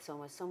negating any of it. So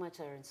much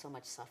are in so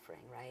much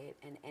suffering, right?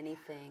 And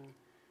anything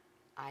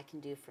I can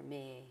do for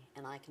me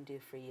and I can do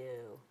for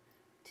you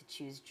to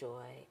choose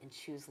joy and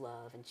choose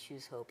love and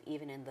choose hope,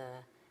 even in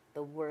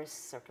the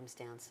worst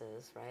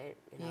circumstances, right?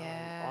 And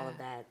all of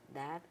that.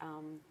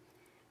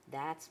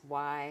 That's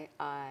why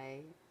I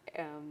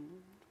am,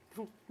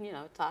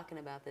 talking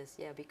about this.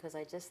 Yeah, because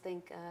I just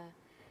think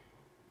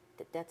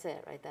that's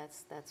it, right?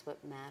 That's what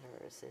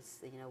matters. It's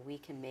we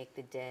can make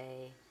the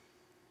day.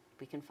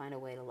 We can find a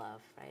way to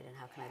love, right? And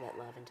how can I let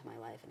love into my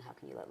life? And how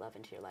can you let love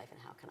into your life? And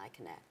how can I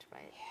connect,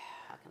 right?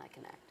 How can I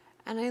connect?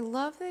 And I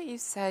love that you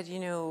said,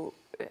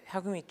 how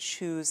can we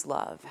choose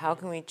love? How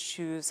can we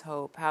choose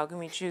hope? How can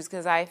we choose?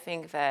 Because I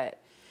think that,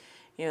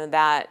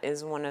 that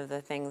is one of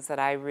the things that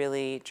I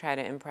really try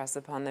to impress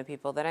upon the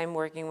people that I'm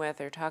working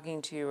with or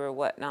talking to or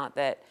whatnot,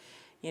 that,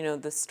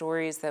 the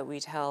stories that we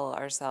tell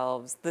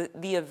ourselves,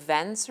 the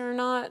events are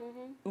not,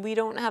 we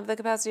don't have the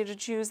capacity to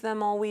choose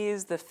them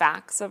always. The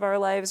facts of our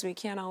lives, we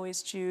can't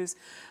always choose,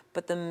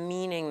 but the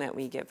meaning that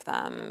we give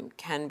them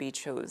can be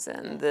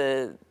chosen.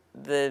 The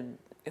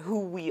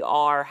who we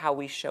are, how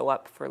we show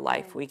up for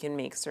life, we can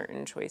make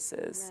certain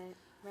choices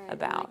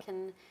about.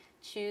 And I can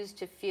choose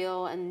to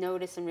feel and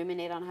notice and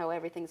ruminate on how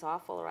everything's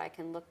awful, or I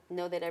can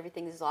know that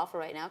everything is awful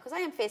right now, because I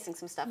am facing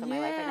some stuff in my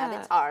life right now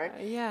that's hard.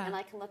 And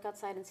I can look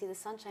outside and see the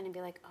sunshine and be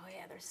like, oh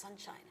yeah, there's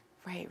sunshine.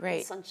 Right.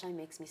 The sunshine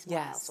makes me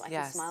smile, so I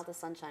can smile at the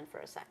sunshine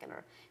for a second,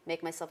 or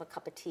make myself a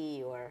cup of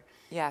tea, or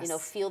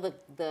feel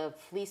the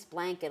fleece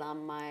blanket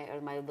on my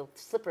little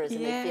slippers,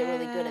 and they feel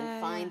really good,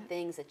 and find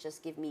things that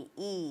just give me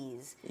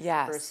ease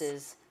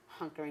versus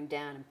hunkering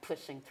down and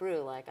pushing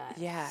through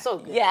so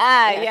good.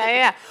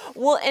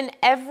 Well, and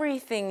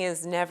everything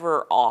is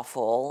never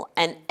awful,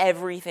 and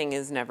everything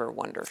is never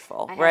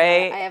wonderful,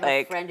 right? I have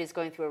a friend who's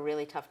going through a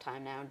really tough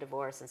time now in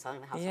divorce and selling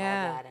the house and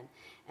all that,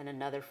 and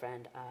another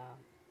friend.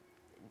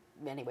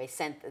 Anyway,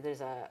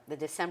 the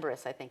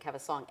Decemberists, I think, have a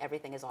song,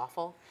 Everything is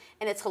Awful.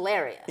 And it's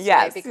hilarious,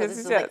 right? Because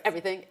it's like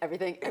everything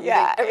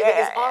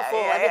is awful,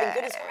 everything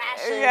good is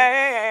crashing.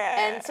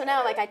 And so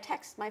now, I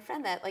text my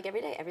friend that,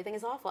 every day, everything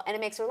is awful. And it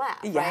makes her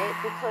laugh, right?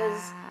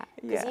 Because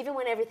even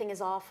when everything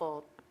is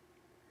awful,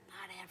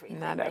 not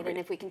everything. And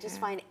if we can just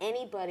find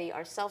anybody,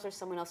 ourselves or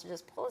someone else, to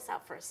just pull us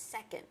out for a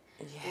second.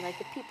 And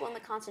the people in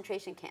the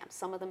concentration camps,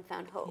 some of them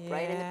found hope,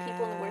 right? And the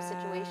people in the worst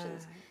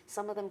situations,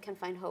 some of them can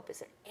find hope. Is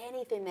there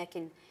anything that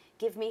can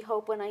give me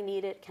hope when I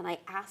need it? Can I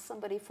ask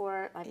somebody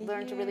for it? I've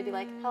learned to really be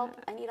like, help,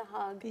 I need a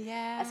hug,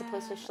 as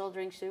opposed to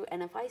shouldering through.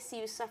 And if I see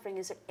you suffering,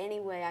 is there any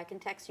way I can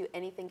text you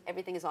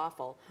everything is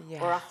awful,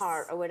 or a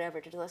heart, or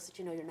whatever, to just let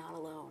you know you're not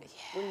alone.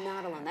 You're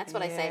not alone. That's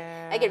what I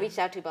say. I get reached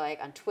out to by,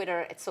 on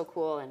Twitter, it's so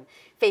cool, and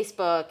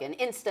Facebook and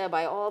Insta,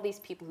 by all these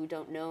people who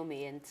don't know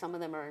me, and some of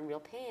them are in real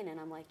pain, and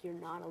I'm like, you're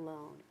not alone.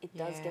 It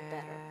does get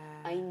better.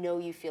 I know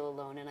you feel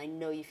alone, and I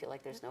know you feel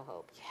like there's no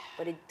hope,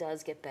 but it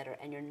does get better,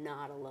 and you're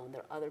not alone.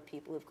 There are other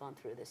people who've gone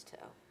through this too.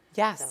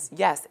 Yes.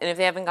 And if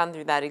they haven't gone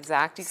through that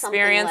exact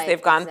experience,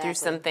 they've gone through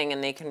something,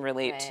 and they can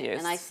relate to you.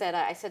 And I said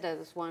to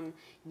this one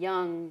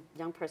young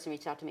person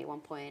reached out to me at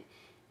one point,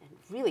 and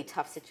really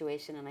tough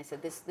situation, and I said,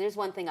 there's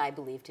one thing I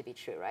believe to be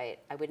true, right?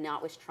 I would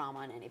not wish trauma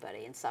on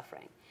anybody and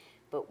suffering,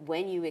 but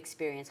when you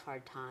experience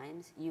hard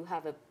times,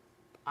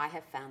 I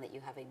have found that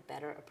you have a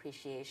better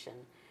appreciation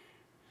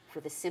for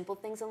the simple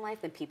things in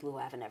life than people who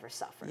haven't ever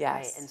suffered,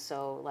 right? And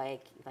so,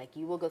 like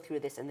you will go through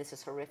this, and this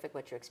is horrific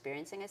what you're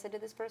experiencing, I said to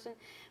this person,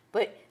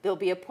 but there'll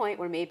be a point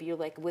where maybe you're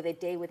with a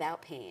day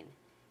without pain.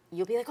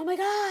 You'll be like, oh my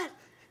God,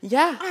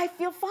 I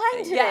feel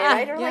fine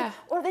today, right?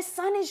 Or the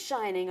sun is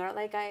shining, or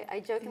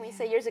I jokingly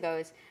say years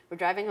ago, we're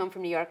driving home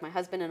from New York, my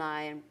husband and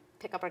I, and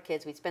pick up our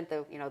kids. We spent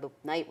the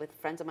night with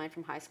friends of mine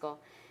from high school.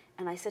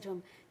 And I said to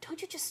him,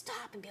 don't you just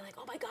stop and be like,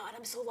 oh my God,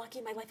 I'm so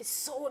lucky, my life is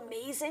so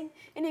amazing.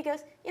 And he goes,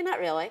 yeah, not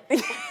really.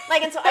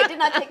 And so I did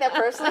not take that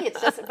personally.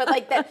 It's just, but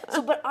that.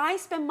 So, but I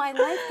spend my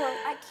life going,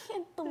 I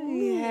can't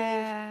believe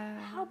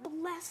how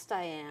blessed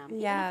I am. Even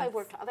if I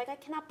worked, I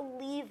cannot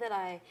believe that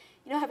I,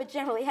 have a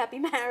generally happy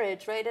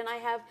marriage, right? And I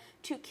have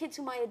 2 kids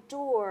whom I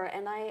adore,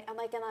 and I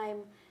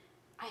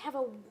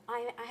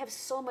have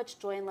so much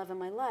joy and love in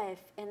my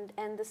life,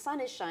 and the sun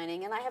is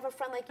shining, and I have a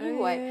friend like you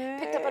who I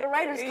picked up at a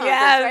writer's conference,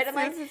 right?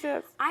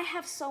 I'm I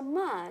have so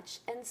much,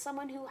 and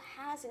someone who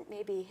hasn't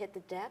maybe hit the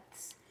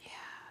depths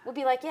would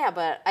be like, yeah,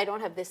 but I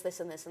don't have this, this,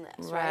 and this, and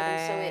this, right?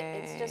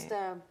 And so it's just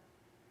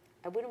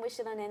I wouldn't wish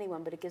it on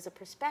anyone, but it gives a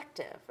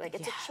perspective. Like,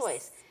 it's Yes. a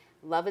choice.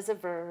 Love is a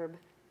verb.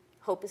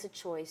 Hope is a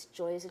choice.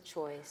 Joy is a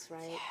choice,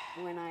 right?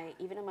 Yeah.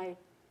 Even in my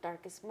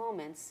darkest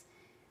moments,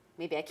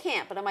 maybe I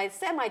can't, but in my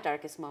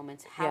semi-darkest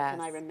moments, how Yes.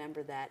 can I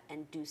remember that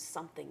and do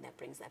something that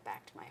brings that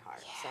back to my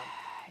heart? So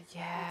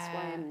that's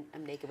why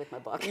I'm naked with my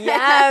book.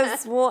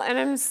 Yes, well, and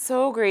I'm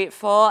so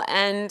grateful.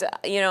 And,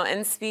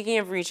 and speaking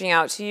of reaching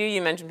out to you,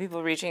 you mentioned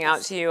people reaching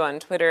out to you on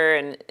Twitter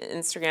and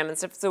Instagram and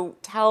stuff. So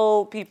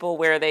tell people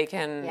where they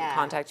can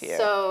contact you.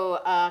 So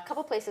a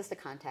couple places to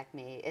contact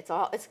me. It's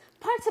parts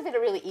of it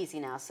are really easy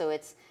now. So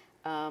it's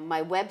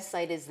my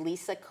website is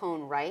Lisa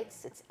Kohn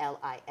Writes. It's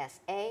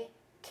LisaKohn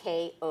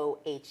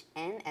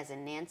as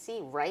in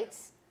Nancy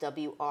Writes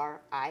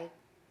WRITES.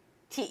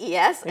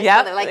 Yeah,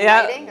 like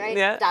writing, right?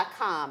 Yeah.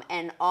 .com.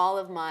 And all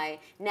of my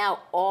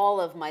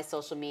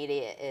social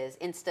media is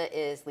Insta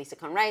is Lisa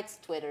Kohn Writes,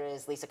 Twitter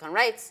is Lisa Kohn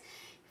Writes,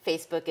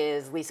 Facebook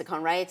is Lisa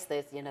Kohn Writes.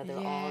 They're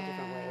all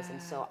different ways.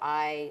 And so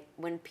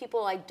when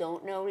people I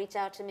don't know reach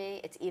out to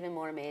me, it's even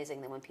more amazing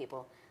than when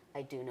people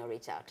I do know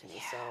reach out to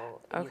me. So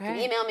you can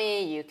email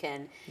me, you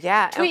can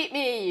tweet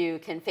me, you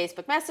can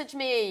Facebook message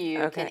me,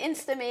 you can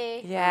Insta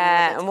me.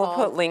 Yeah, and we'll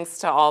put links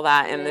to all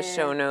that in the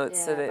show notes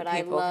so that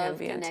people can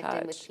be in touch. I love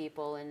connecting with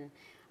people, and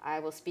I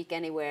will speak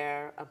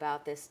anywhere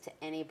about this to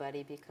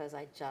anybody because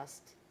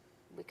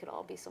we could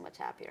all be so much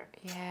happier.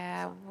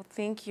 Yeah, well,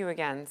 thank you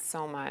again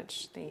so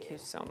much. Thank you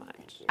so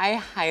much. I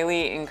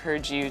highly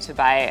encourage you to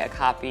buy a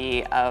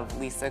copy of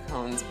Lisa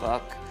Kohn's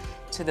book,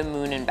 To the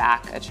Moon and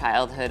Back, A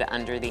Childhood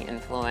Under the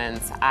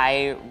Influence.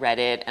 I read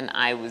it and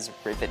I was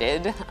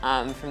riveted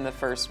from the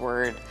first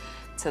word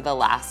to the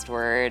last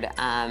word.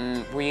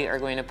 We are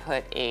going to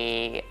put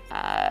a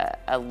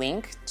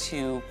link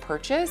to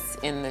purchase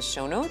in the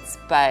show notes,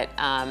 but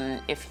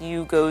if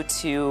you go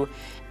to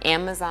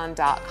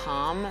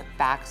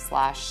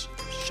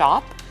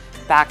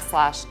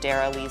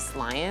Amazon.com/shop/Daralise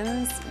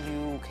Lyons,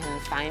 you can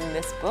find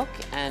this book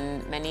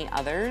and many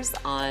others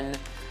on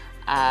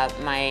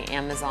my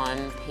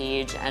Amazon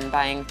page, and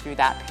buying through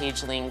that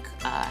page link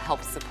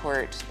helps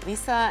support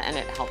Lisa, and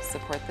it helps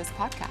support this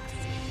podcast.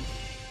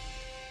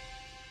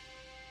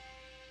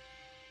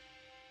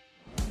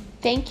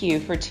 Thank you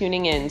for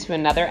tuning in to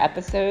another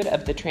episode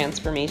of the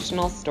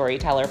Transformational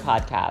Storyteller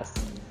Podcast.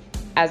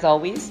 As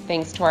always,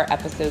 thanks to our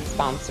episode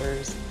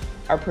sponsors,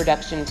 our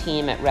production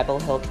team at Rebel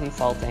Hill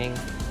Consulting,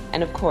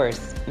 and of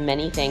course,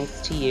 many thanks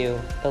to you,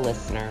 the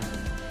listener.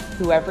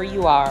 Whoever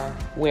you are,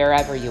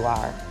 wherever you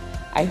are,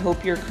 I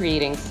hope you're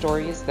creating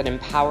stories that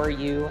empower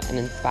you and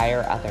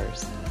inspire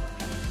others.